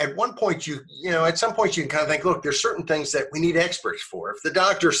 at one point, at some point you can kind of think, look, there's certain things that we need experts for. If the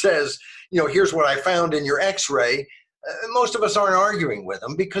doctor says, here's what I found in your x-ray, most of us aren't arguing with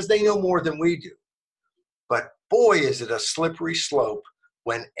them because they know more than we do. But boy, is it a slippery slope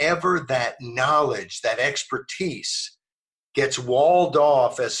whenever that knowledge, that expertise gets walled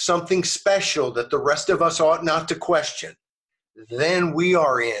off as something special that the rest of us ought not to question. Then we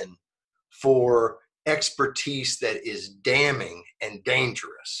are in for expertise that is damning and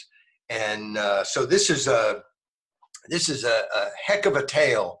dangerous. And so this is a heck of a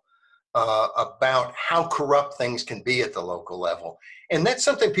tale about how corrupt things can be at the local level. And that's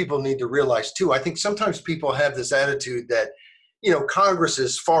something people need to realize too. I think sometimes people have this attitude that, Congress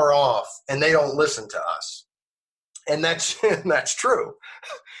is far off and they don't listen to us. And that's true.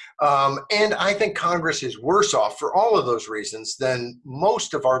 And I think Congress is worse off for all of those reasons than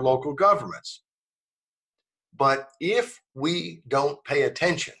most of our local governments. But if we don't pay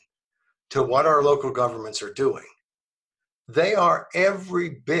attention to what our local governments are doing, they are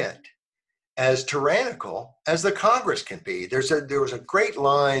every bit as tyrannical as the Congress can be. There was a great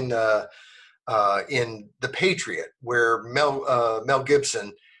line in The Patriot where Mel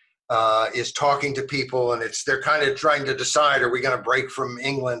Gibson is talking to people, and they're kind of trying to decide, are we going to break from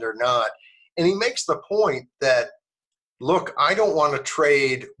England or not? And he makes the point that, look, I don't want to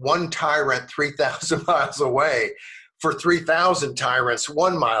trade one tyrant 3,000 miles away for 3,000 tyrants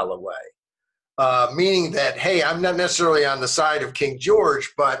 1 mile away. Meaning that, hey, I'm not necessarily on the side of King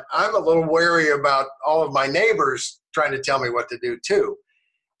George, but I'm a little wary about all of my neighbors trying to tell me what to do too.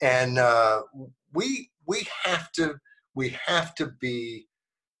 And we have to be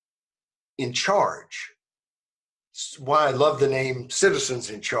in charge. It's why I love the name Citizens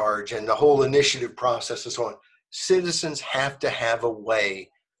in Charge and the whole initiative process and so on. Citizens have to have a way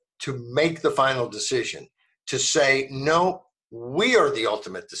to make the final decision, to say, no, we are the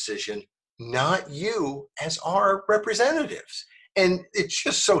ultimate decision, not you as our representatives. And it's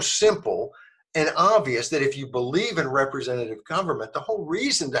just so simple and obvious that if you believe in representative government, the whole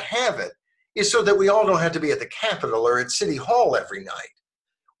reason to have it is so that we all don't have to be at the Capitol or at City Hall every night.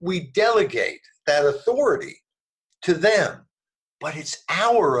 We delegate that authority to them, but it's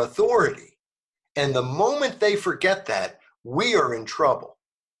our authority. And the moment they forget that, we are in trouble.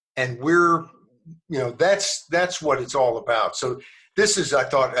 And that's what it's all about. So this is, I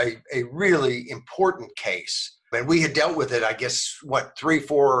thought, a really important case. And we had dealt with it, I guess,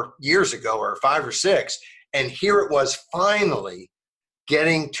 3-4 years ago, or 5 or 6. And here it was finally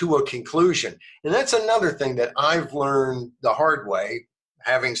getting to a conclusion. And that's another thing that I've learned the hard way,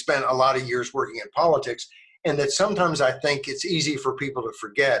 having spent a lot of years working in politics, and that sometimes I think it's easy for people to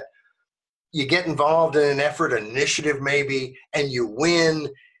forget. You get involved in an effort, an initiative maybe, and you win.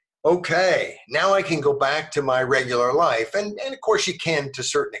 Okay, now I can go back to my regular life. And of course you can to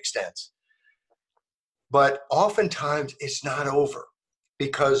certain extents. But oftentimes it's not over,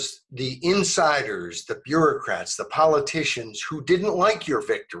 because the insiders, the bureaucrats, the politicians who didn't like your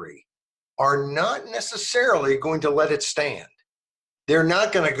victory are not necessarily going to let it stand. They're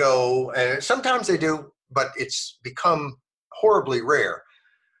not going to go, and sometimes they do, but it's become horribly rare.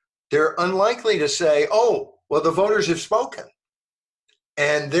 They're unlikely to say, oh, well, the voters have spoken,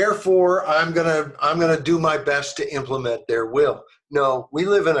 and therefore I'm going to do my best to implement their will. No, we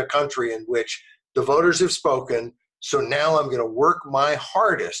live in a country in which the voters have spoken, so now I'm going to work my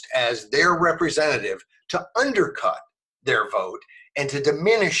hardest as their representative to undercut their vote and to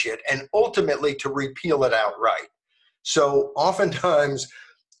diminish it and ultimately to repeal it outright. So oftentimes,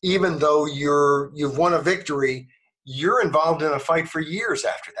 even though you've won a victory, you're involved in a fight for years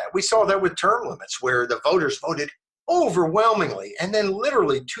after that. We saw that with term limits, where the voters voted overwhelmingly, and then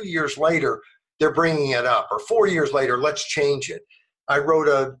literally 2 years later, they're bringing it up, or 4 years later, let's change it. I wrote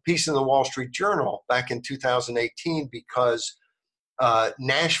a piece in the Wall Street Journal back in 2018 because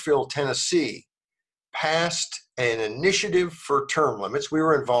Nashville, Tennessee passed an initiative for term limits. We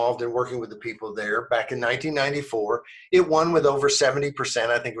were involved in working with the people there back in 1994. It won with over 70%.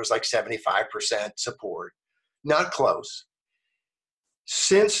 I think it was like 75% support. Not close.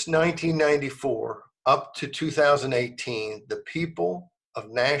 Since 1994 up to 2018, the people of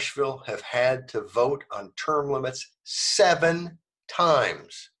Nashville have had to vote on term limits 7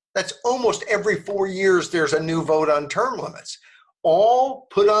 times. That's almost every 4 years there's a new vote on term limits, all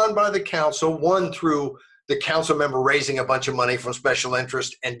put on by the council, one through the council member raising a bunch of money from special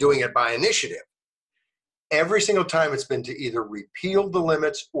interest and doing it by initiative. Every single time it's been to either repeal the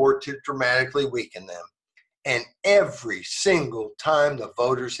limits or to dramatically weaken them. And every single time the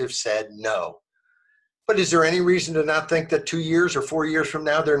voters have said no. But is there any reason to not think that 2 years or 4 years from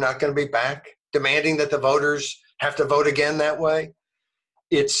now, they're not going to be back demanding that the voters have to vote again that way?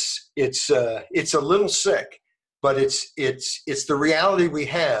 It's a little sick, but it's the reality we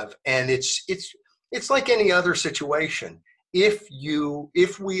have, and it's like any other situation.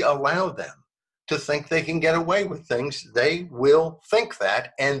 If we allow them to think they can get away with things, they will think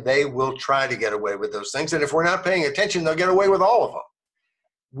that, and they will try to get away with those things. And if we're not paying attention, they'll get away with all of them.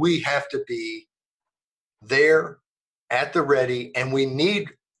 We have to be there at the ready, and we need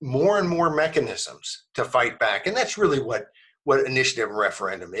more and more mechanisms to fight back. And that's really what initiative and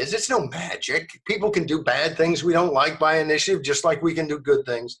referendum is. It's no magic. People can do bad things we don't like by initiative, just like we can do good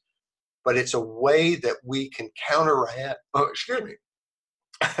things. But it's a way that we can counteract.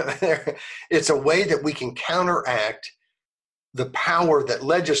 It's a way that we can counteract the power that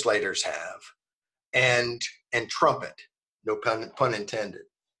legislators have, and trump it. No pun intended.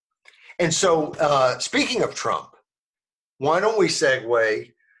 And so, speaking of Trump, why don't we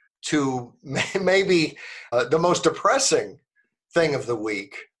segue to maybe the most depressing thing of the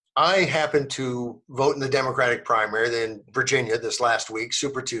week. I happened to vote in the Democratic primary in Virginia this last week,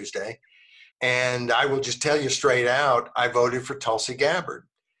 Super Tuesday. And I will just tell you straight out, I voted for Tulsi Gabbard.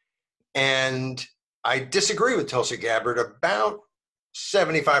 And I disagree with Tulsi Gabbard about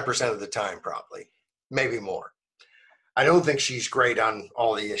 75% of the time, probably, maybe more. I don't think she's great on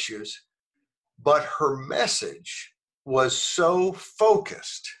all the issues, but her message was so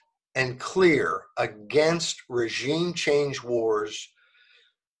focused and clear against regime change wars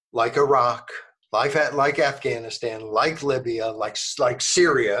like Iraq, like Afghanistan, like Libya, like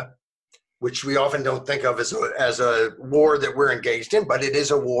Syria, which we often don't think of as a war that we're engaged in, but it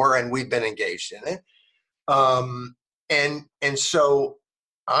is a war and we've been engaged in it. And so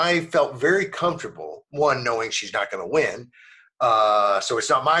I felt very comfortable, one, knowing she's not going to win, so it's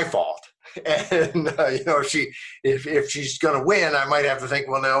not my fault. And if she's going to win, I might have to think,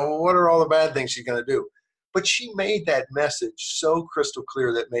 well, now what are all the bad things she's going to do? But she made that message so crystal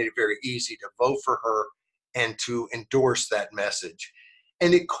clear that made it very easy to vote for her and to endorse that message.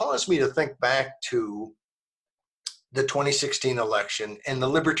 And it caused me to think back to the 2016 election and the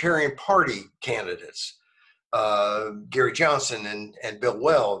Libertarian Party candidates, Gary Johnson and Bill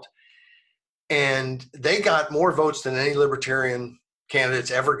Weld. And they got more votes than any Libertarian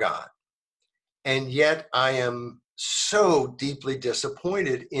candidates ever got. And yet I am so deeply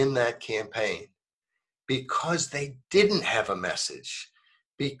disappointed in that campaign because they didn't have a message,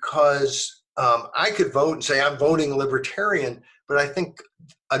 because I could vote and say I'm voting libertarian, but I think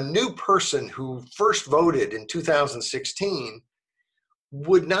a new person who first voted in 2016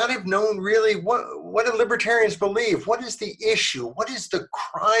 would not have known really what do libertarians believe? What is the issue? What is the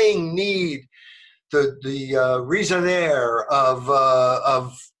crying need? The raisonnaire of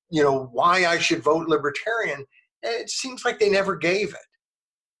why I should vote libertarian? And it seems like they never gave it.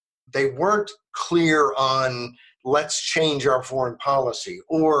 They weren't clear on let's change our foreign policy,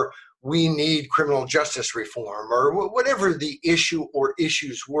 or we need criminal justice reform, or whatever the issue or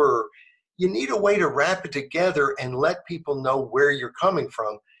issues were. You need a way to wrap it together and let people know where you're coming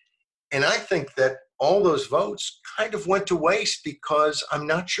from. And I think that all those votes kind of went to waste because I'm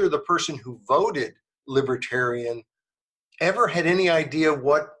not sure the person who voted libertarian ever had any idea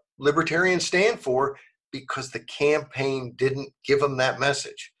what libertarians stand for, because the campaign didn't give them that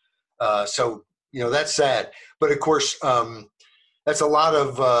message. So that's sad. But of course, that's a lot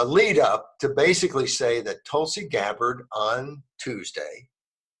of lead up to basically say that Tulsi Gabbard on Tuesday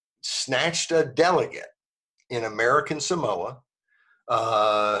snatched a delegate in American Samoa,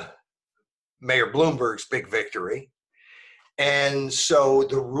 Mayor Bloomberg's big victory. And so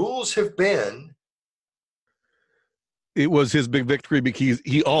the rules have been. It was his big victory because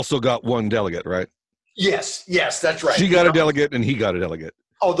he also got one delegate, right? Yes, that's right. She got a delegate and he got a delegate.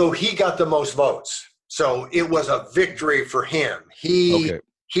 Although he got the most votes. So it was a victory for him. He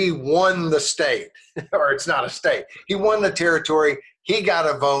won the state, or it's not a state. He won the territory. He got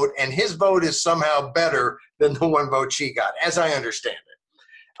a vote, and his vote is somehow better than the one vote she got, as I understand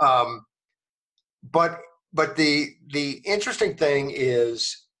it. But the interesting thing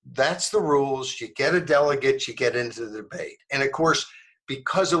is that's the rules. You get a delegate, you get into the debate. And of course,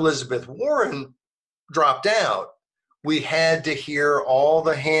 because Elizabeth Warren dropped out, we had to hear all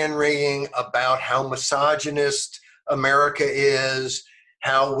the hand-wringing about how misogynist America is,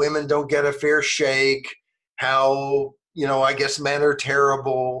 how women don't get a fair shake, how, I guess men are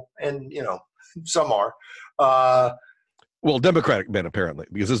terrible, and, some are. Well, Democratic men, apparently,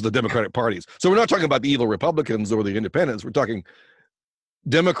 because this is the Democratic parties. So we're not talking about the evil Republicans or the independents. We're talking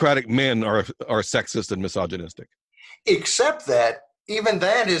Democratic men are sexist and misogynistic. Except that even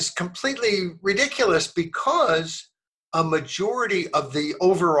that is completely ridiculous, because a majority of the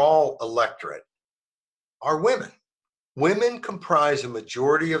overall electorate are women. Women comprise a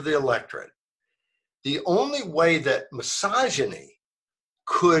majority of the electorate. The only way that misogyny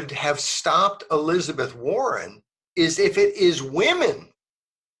could have stopped Elizabeth Warren is if it is women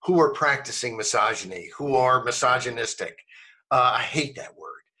who are practicing misogyny, who are misogynistic. I hate that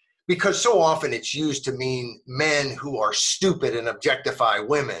word, because so often it's used to mean men who are stupid and objectify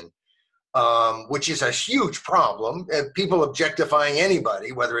women. Which is a huge problem. People objectifying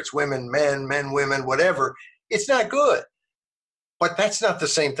anybody, whether it's women, men, women, whatever, it's not good. But that's not the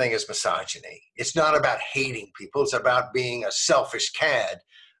same thing as misogyny. It's not about hating people. It's about being a selfish cad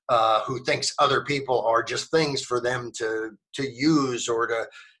who thinks other people are just things for them to use, or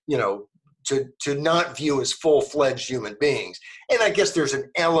to not view as full-fledged human beings. And I guess there's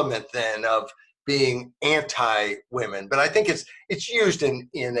an element then of being anti-women, but I think it's used in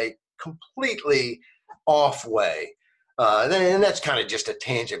a completely off way. And that's kind of just a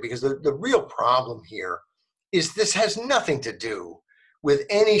tangent, because the real problem here is this has nothing to do with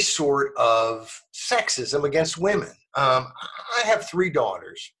any sort of sexism against women. I have 3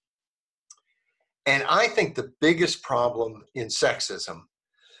 daughters, and I think the biggest problem in sexism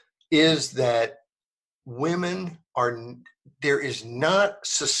is that there is not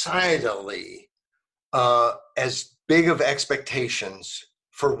societally as big of expectations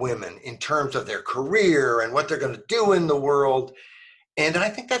for women in terms of their career and what they're going to do in the world. And I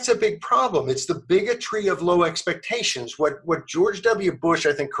think that's a big problem. It's the bigotry of low expectations. What George W. Bush,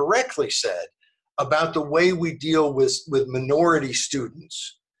 I think, correctly said about the way we deal with minority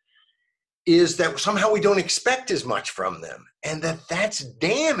students is that somehow we don't expect as much from them, and that's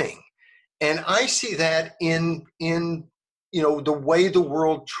damning. And I see that in the way the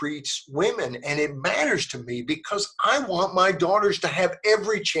world treats women. And it matters to me because I want my daughters to have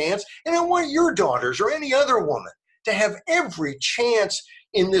every chance, and I want your daughters or any other woman to have every chance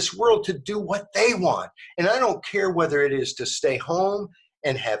in this world to do what they want. And I don't care whether it is to stay home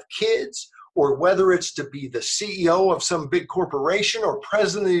and have kids, or whether it's to be the CEO of some big corporation or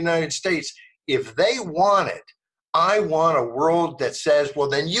president of the United States. If they want it, I want a world that says, well,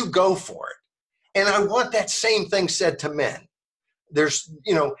 then you go for it. And I want that same thing said to men. There's,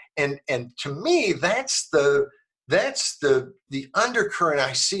 and to me, that's the undercurrent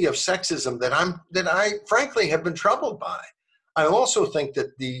I see of sexism that I frankly have been troubled by. I also think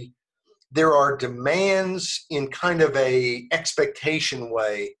that there are demands in kind of a expectation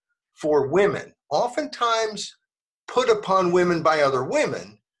way for women, oftentimes put upon women by other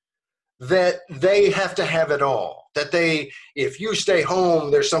women, that they have to have it all. That if you stay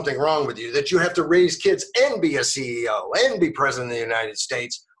home, there's something wrong with you. That you have to raise kids and be a CEO and be president of the United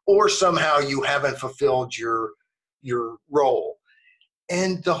States, or somehow you haven't fulfilled your role.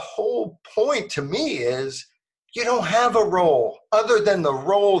 And the whole point to me is you don't have a role other than the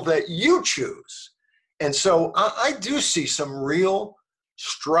role that you choose. And so I do see some real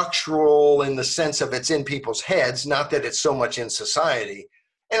structural, in the sense of it's in people's heads, not that it's so much in society.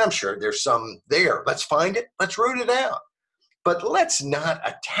 And I'm sure there's some there. Let's find it. Let's root it out. But let's not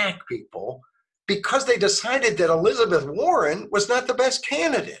attack people because they decided that Elizabeth Warren was not the best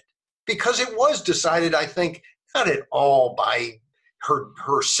candidate. Because it was decided, I think, not at all by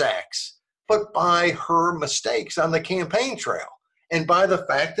her sex, but by her mistakes on the campaign trail and by the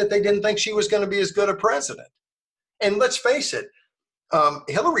fact that they didn't think she was going to be as good a president. And let's face it,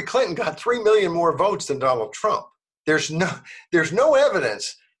 Hillary Clinton got 3 million more votes than Donald Trump. There's no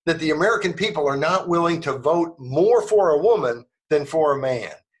evidence that the American people are not willing to vote more for a woman than for a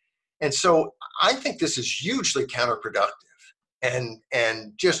man. And so I think this is hugely counterproductive.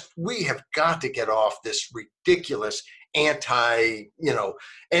 And just, we have got to get off this ridiculous anybody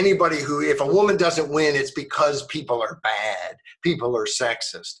who, if a woman doesn't win, it's because people are bad, people are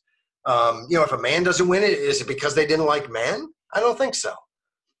sexist. If a man doesn't win, is it because they didn't like men? I don't think so.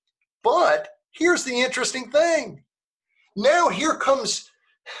 But here's the interesting thing. Now here comes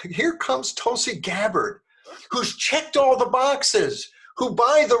Tulsi Gabbard, who's checked all the boxes, who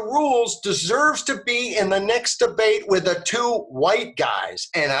by the rules deserves to be in the next debate with the two white guys.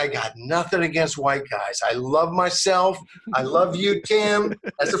 And I got nothing against white guys. I love myself. I love you, Tim,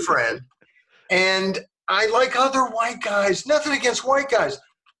 as a friend. And I like other white guys. Nothing against white guys.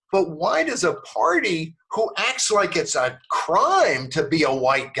 But why does a party who acts like it's a crime to be a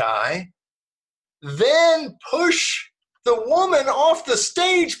white guy then push the woman off the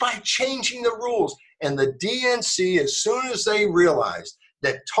stage by changing the rules? And the DNC, as soon as they realized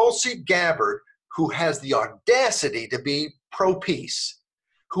that Tulsi Gabbard, who has the audacity to be pro-peace,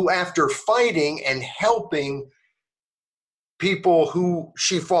 who after fighting and helping people who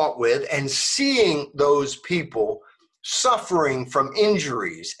she fought with and seeing those people suffering from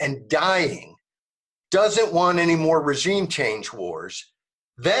injuries and dying, doesn't want any more regime change wars,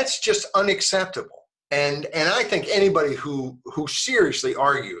 that's just unacceptable. And I think anybody who seriously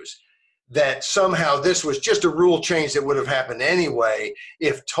argues that somehow this was just a rule change that would have happened anyway,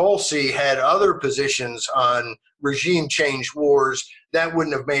 if Tulsi had other positions on regime change wars, that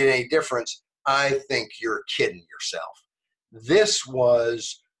wouldn't have made any difference. I think you're kidding yourself.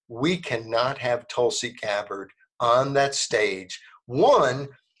 We cannot have Tulsi Gabbard on that stage. One,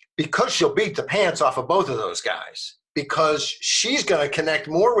 because she'll beat the pants off of both of those guys, because she's going to connect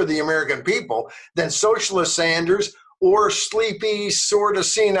more with the American people than Socialist Sanders or sleepy, sort of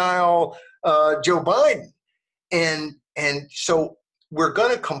senile Joe Biden. And so we're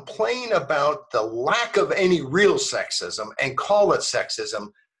going to complain about the lack of any real sexism and call it sexism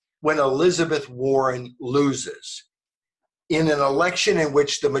when Elizabeth Warren loses in an election in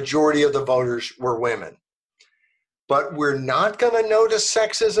which the majority of the voters were women. But we're not going to notice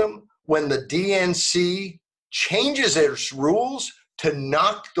sexism when the DNC changes its rules to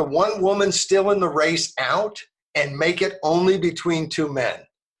knock the one woman still in the race out and make it only between two men.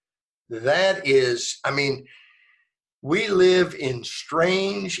 That is, we live in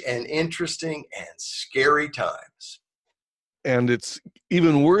strange and interesting and scary times. And it's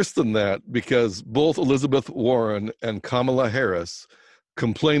even worse than that, because both Elizabeth Warren and Kamala Harris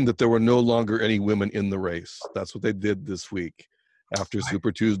complained that there were no longer any women in the race. That's what they did this week after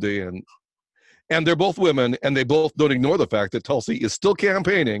Super Tuesday. And they're both women, and they both don't ignore the fact that Tulsi is still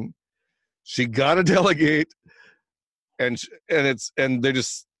campaigning. She got to delegate, and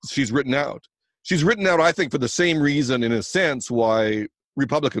she's written out. She's written out, I think, for the same reason, in a sense, why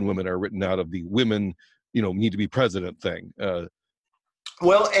Republican women are written out of the women, need to be president thing.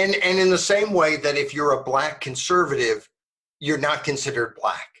 Well, and in the same way that if you're a black conservative, you're not considered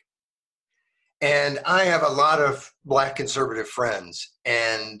black. And I have a lot of black conservative friends,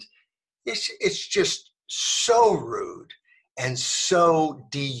 and it's just so rude and so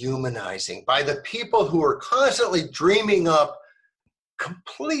dehumanizing by the people who are constantly dreaming up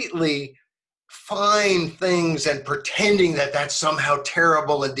completely fine things and pretending that that's somehow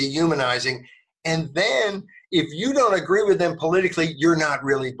terrible and dehumanizing. And then if you don't agree with them politically, you're not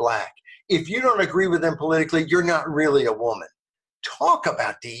really black. If you don't agree with them politically, you're not really a woman. Talk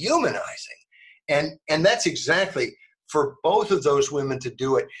about dehumanizing. And that's exactly for both of those women to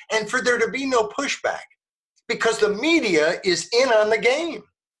do it, and for there to be no pushback, because the media is in on the game.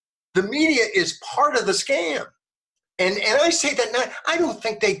 The media is part of the scam. And I say that not, I don't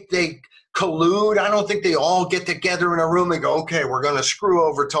think they collude. I don't think they all get together in a room and go, okay, we're going to screw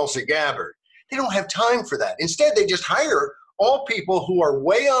over Tulsi Gabbard. They don't have time for that. Instead, they just hire all people who are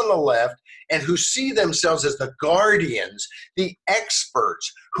way on the left and who see themselves as the guardians, the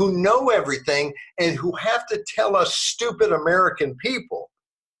experts who know everything and who have to tell us stupid American people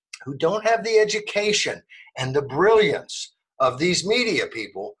who don't have the education and the brilliance of these media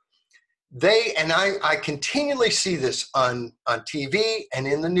people. They, and I continually see this on TV and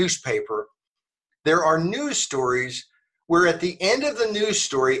in the newspaper, there are news stories where at the end of the news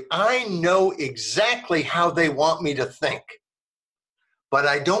story, I know exactly how they want me to think, but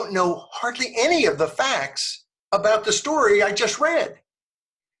I don't know hardly any of the facts about the story I just read.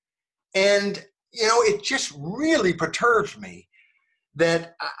 And, you know, it just really perturbs me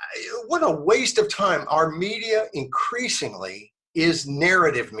that what a waste of time. Our media increasingly is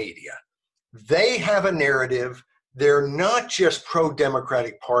narrative media. They have a narrative. They're not just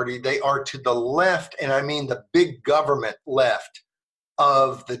pro-Democratic Party. They are to the left, and I mean the big government left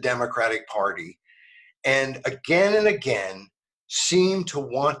of the Democratic Party. And again, seem to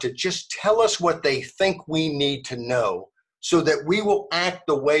want to just tell us what they think we need to know so that we will act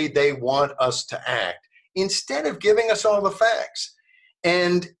the way they want us to act, instead of giving us all the facts.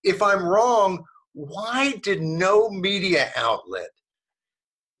 And if I'm wrong, why did no media outlet,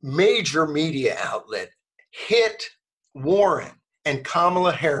 major media outlet, hit Warren and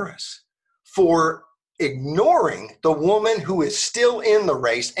Kamala Harris for ignoring the woman who is still in the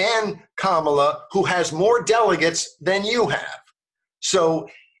race, and Kamala, who has more delegates than you have? So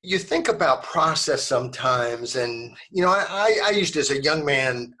you think about process sometimes, and, you know, I used to, as a young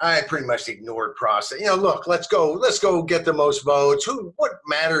man, I pretty much ignored process. You know, look, let's go get the most votes. What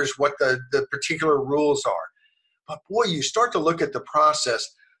matters what the particular rules are? But boy, you start to look at the process.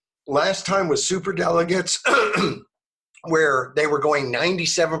 Last time was superdelegates, where they were going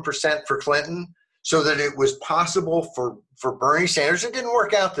 97% for Clinton, so that it was possible for Bernie Sanders. It didn't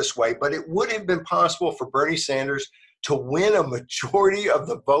work out this way, but it would have been possible for Bernie Sanders to win a majority of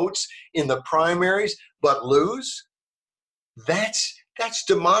the votes in the primaries, but lose. That's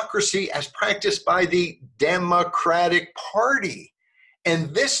democracy as practiced by the Democratic Party.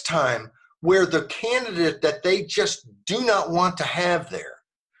 And this time, where the candidate that they just do not want to have there,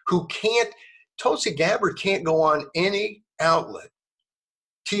 Tulsi Gabbard can't go on any outlet,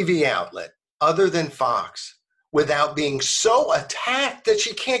 TV outlet, other than Fox, without being so attacked that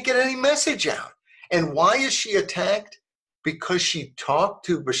she can't get any message out. And why is she attacked? Because she talked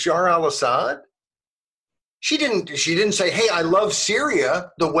to Bashar al-Assad? She didn't say, hey, I love Syria,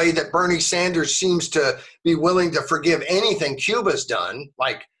 the way that Bernie Sanders seems to be willing to forgive anything Cuba's done,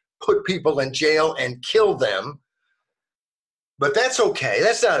 like put people in jail and kill them. But that's okay.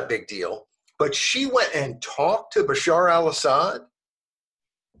 That's not a big deal. But she went and talked to Bashar al-Assad.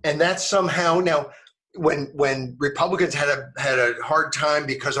 And that's somehow, now, when Republicans had a hard time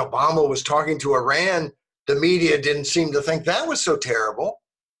because Obama was talking to Iran, the media didn't seem to think that was so terrible.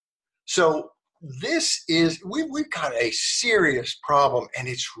 So we've got a serious problem, and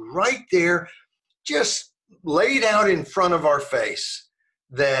it's right there, just laid out in front of our face,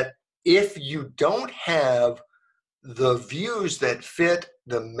 that if you don't have the views that fit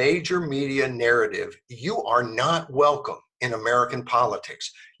the major media narrative, you are not welcome in American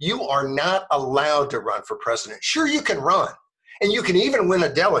politics. You are not allowed to run for president. Sure, you can run, and you can even win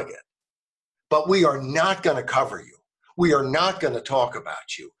a delegate, but we are not going to cover you. We are not going to talk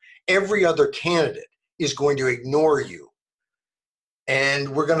about you. Every other candidate is going to ignore you. And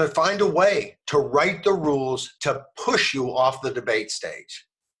we're going to find a way to write the rules to push you off the debate stage.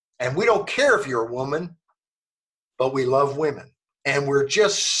 And we don't care if you're a woman, but we love women. And we're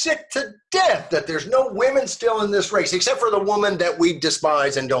just sick to death that there's no women still in this race, except for the woman that we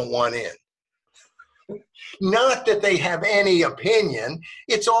despise and don't want in. Not that they have any opinion.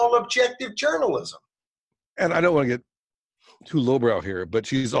 It's all objective journalism. And I don't want to get too lowbrow here, but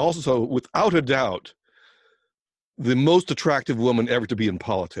she's also, without a doubt, the most attractive woman ever to be in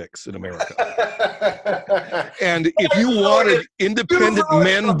politics in America. And if you wanted independent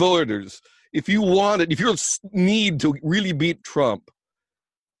men voters, if you need to really beat Trump,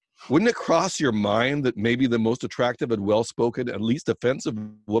 wouldn't it cross your mind that maybe the most attractive and well-spoken and least offensive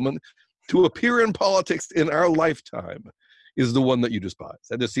woman to appear in politics in our lifetime is the one that you despise?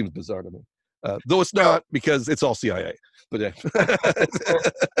 That just seems bizarre to me. Though it's not, because it's all CIA. But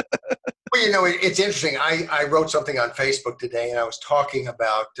Well, you know, it's interesting. I wrote something on Facebook today, and I was talking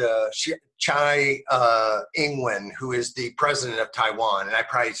about Tsai Ing-wen, who is the president of Taiwan, and I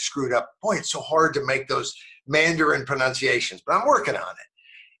probably screwed up. Boy, it's so hard to make those Mandarin pronunciations, but I'm working on it.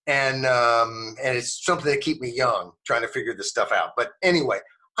 and it's something to keep me young, trying to figure this stuff out. But anyway,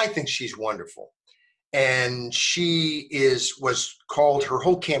 I think she's wonderful. And she was called, her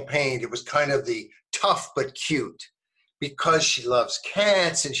whole campaign, it was kind of the tough but cute, because she loves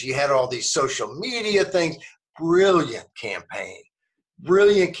cats and she had all these social media things. Brilliant campaign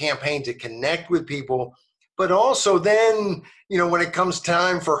to connect with people. But also then, when it comes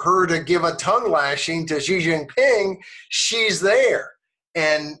time for her to give a tongue lashing to Xi Jinping, she's there.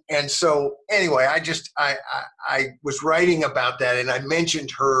 And so anyway, I was writing about that, and I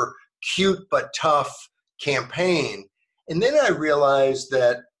mentioned her cute but tough campaign. And then I realized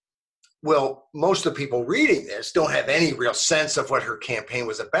that, well, most of the people reading this don't have any real sense of what her campaign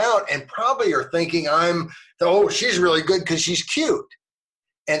was about, and probably are thinking she's really good because she's cute.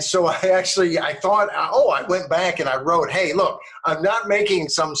 And so I thought, I went back and I wrote, hey, look, I'm not making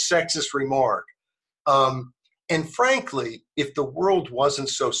some sexist remark. And frankly, if the world wasn't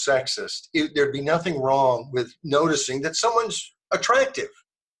so sexist, there'd be nothing wrong with noticing that someone's attractive.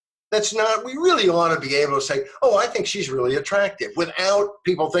 We really ought to be able to say, I think she's really attractive, without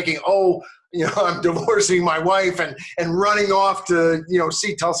people thinking, I'm divorcing my wife and running off to,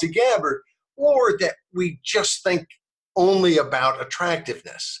 see Tulsi Gabbard, or that we just think only about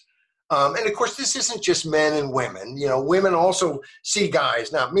attractiveness. And of course, this isn't just men and women. Women also see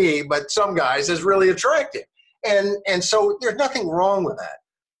guys, not me, but some guys, as really attractive. And so there's nothing wrong with that.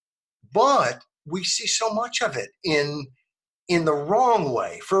 But we see so much of it in the wrong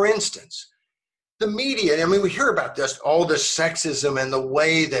way. For instance, the media, we hear about all this sexism and the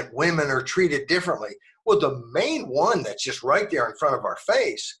way that women are treated differently. Well, the main one that's just right there in front of our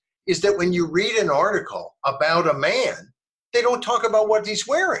face is that when you read an article about a man, they don't talk about what he's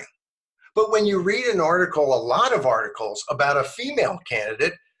wearing. But when you read a lot of articles about a female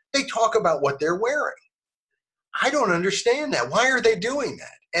candidate, they talk about what they're wearing. I don't understand that. Why are they doing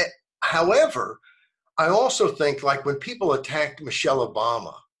that? However, I also think, like when people attacked Michelle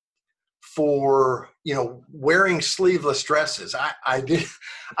Obama for, wearing sleeveless dresses, I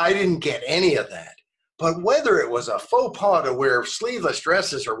didn't get any of that. But whether it was a faux pas to wear sleeveless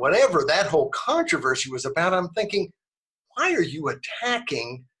dresses or whatever that whole controversy was about, I'm thinking, why are you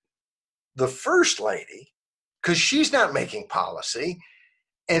attacking the first lady? Because she's not making policy.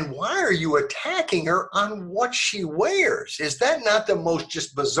 And why are you attacking her on what she wears? Is that not the most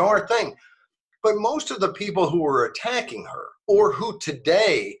just bizarre thing? But most of the people who are attacking her, or who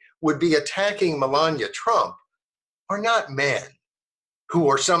today would be attacking Melania Trump, are not men who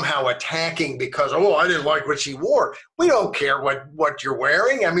are somehow attacking because, I didn't like what she wore. We don't care what you're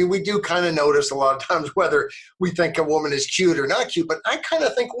wearing. We do kind of notice a lot of times whether we think a woman is cute or not cute, but I kind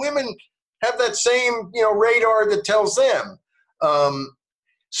of think women have that same, radar that tells them.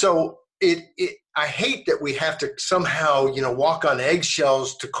 So I hate that we have to somehow, walk on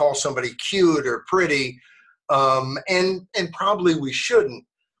eggshells to call somebody cute or pretty, and probably we shouldn't.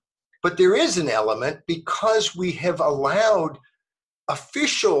 But there is an element, because we have allowed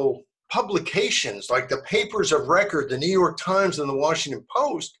official publications like the papers of record, the New York Times and the Washington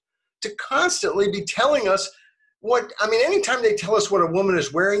Post, to constantly be telling us anytime they tell us what a woman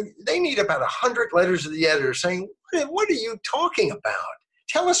is wearing, they need about 100 letters to the editor saying, what are you talking about?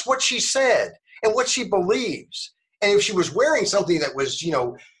 Tell us what she said and what she believes. And if she was wearing something that was,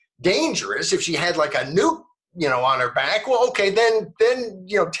 dangerous, if she had like a nuke, on her back, well, okay, then,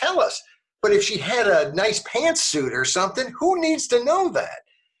 tell us. But if she had a nice pantsuit or something, who needs to know that?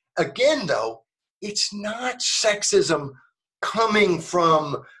 Again, though, it's not sexism coming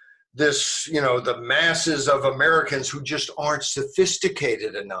from this, the masses of Americans who just aren't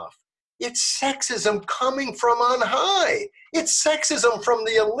sophisticated enough. It's sexism coming from on high. It's sexism from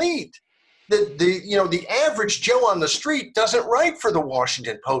the elite. The average Joe on the street doesn't write for the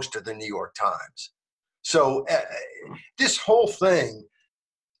Washington Post or the New York Times. So this whole thing,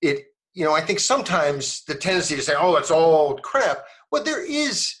 I think sometimes the tendency to say, it's all crap. Well, there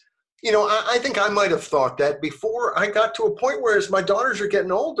is, I think I might have thought that before I got to a point where, as my daughters are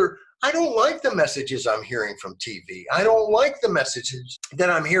getting older, I don't like the messages I'm hearing from TV. I don't like the messages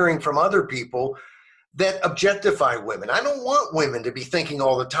that I'm hearing from other people that objectify women. I don't want women to be thinking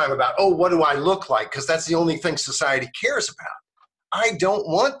all the time about, what do I look like? Because that's the only thing society cares about. I don't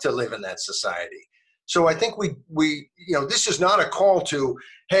want to live in that society. So I think we this is not a call to,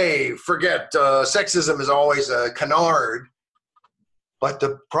 hey, forget sexism is always a canard. But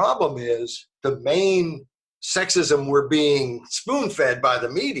the problem is the main sexism we're being spoon-fed by the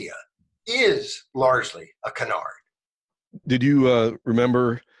media is largely a canard. Did you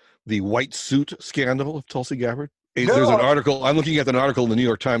remember the white suit scandal of Tulsi Gabbard? No. There's an article. I'm looking at an article in the New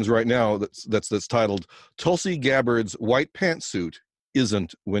York Times right now that's titled "Tulsi Gabbard's White Pantsuit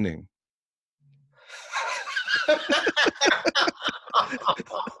isn't winning.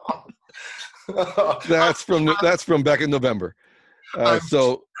 That's from back in November.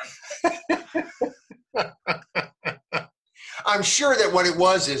 So I'm sure that what it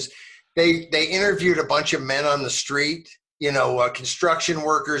was is they interviewed a bunch of men on the street, construction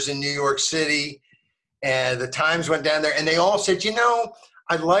workers in New York City, and the Times went down there, and they all said,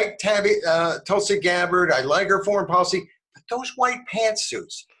 I like Tulsi Gabbard, I like her foreign policy, but those white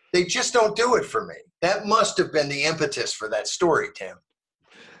pantsuits, they just don't do it for me. That must have been the impetus for that story, Tim.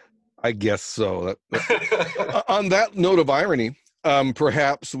 I guess so. On that note of irony,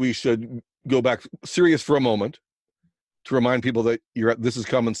 perhaps we should go back serious for a moment to remind people that you're at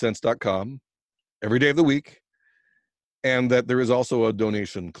thisiscommonsense.com every day of the week, and that there is also a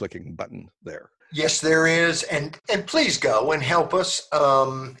donation clicking button there. Yes, there is, and please go and help us,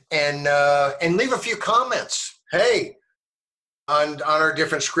 and leave a few comments. Hey, on our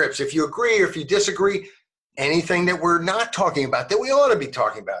different scripts, if you agree or if you disagree, anything that we're not talking about that we ought to be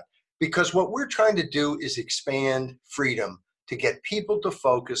talking about, because what we're trying to do is expand freedom to get people to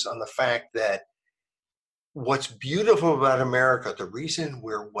focus on the fact that what's beautiful about America, the reason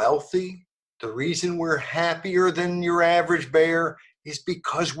we're wealthy, the reason we're happier than your average bear, is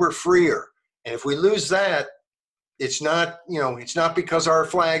because we're freer. And if we lose that, it's not because our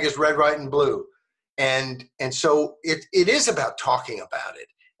flag is red, white, and blue. And so it is about talking about it.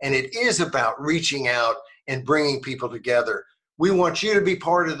 And it is about reaching out and bringing people together. We want you to be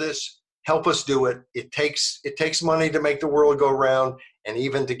part of this. Help us do it. It takes money to make the world go round and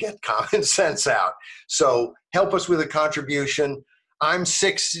even to get common sense out. So help us with a contribution. I'm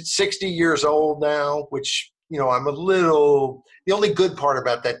 60 years old now, which, I'm the only good part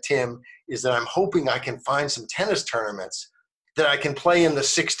about that, Tim, is that I'm hoping I can find some tennis tournaments that I can play in the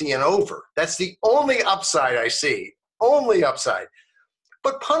 60 and over. That's the only upside I see. Only upside.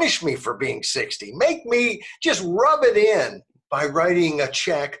 But punish me for being 60. Make me just rub it in by writing a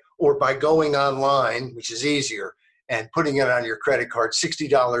check or by going online, which is easier, and putting it on your credit card,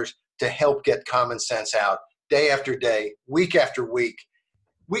 $60 to help get common sense out day after day, week after week.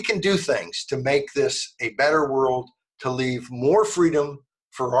 We can do things to make this a better world, to leave more freedom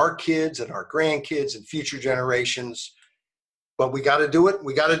for our kids and our grandkids and future generations. But we got to do it.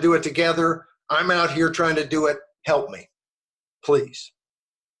 We got to do it together. I'm out here trying to do it. Help me, please.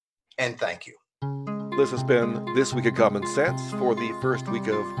 And thank you. This has been This Week of Common Sense for the first week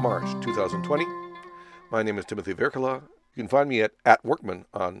of March 2020. My name is Timothy Virkkala. You can find me at Workman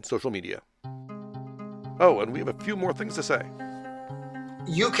on social media. Oh, and we have a few more things to say.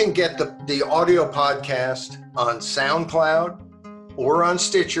 You can get the audio podcast on SoundCloud or on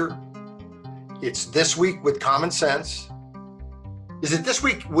Stitcher. It's This Week with Common Sense. Is it This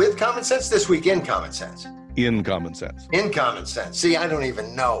Week with Common Sense? This Week in Common Sense? In Common Sense. In Common Sense. See, I don't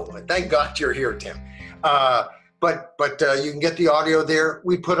even know. Thank God you're here, Tim. But you can get the audio there.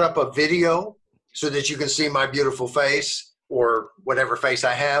 We put up a video so that you can see my beautiful face or whatever face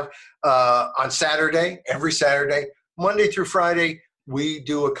I have on Saturday, every Saturday. Monday through Friday, we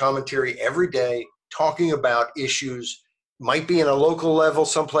do a commentary every day talking about issues, might be in a local level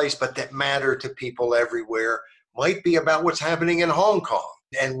someplace, but that matter to people everywhere. Might be about what's happening in Hong Kong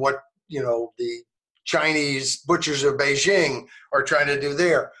and what, the Chinese butchers of Beijing are trying to do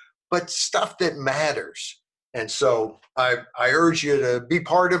there, but stuff that matters. And so I urge you to be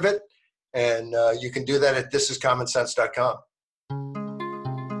part of it, and you can do that at thisiscommonsense.com.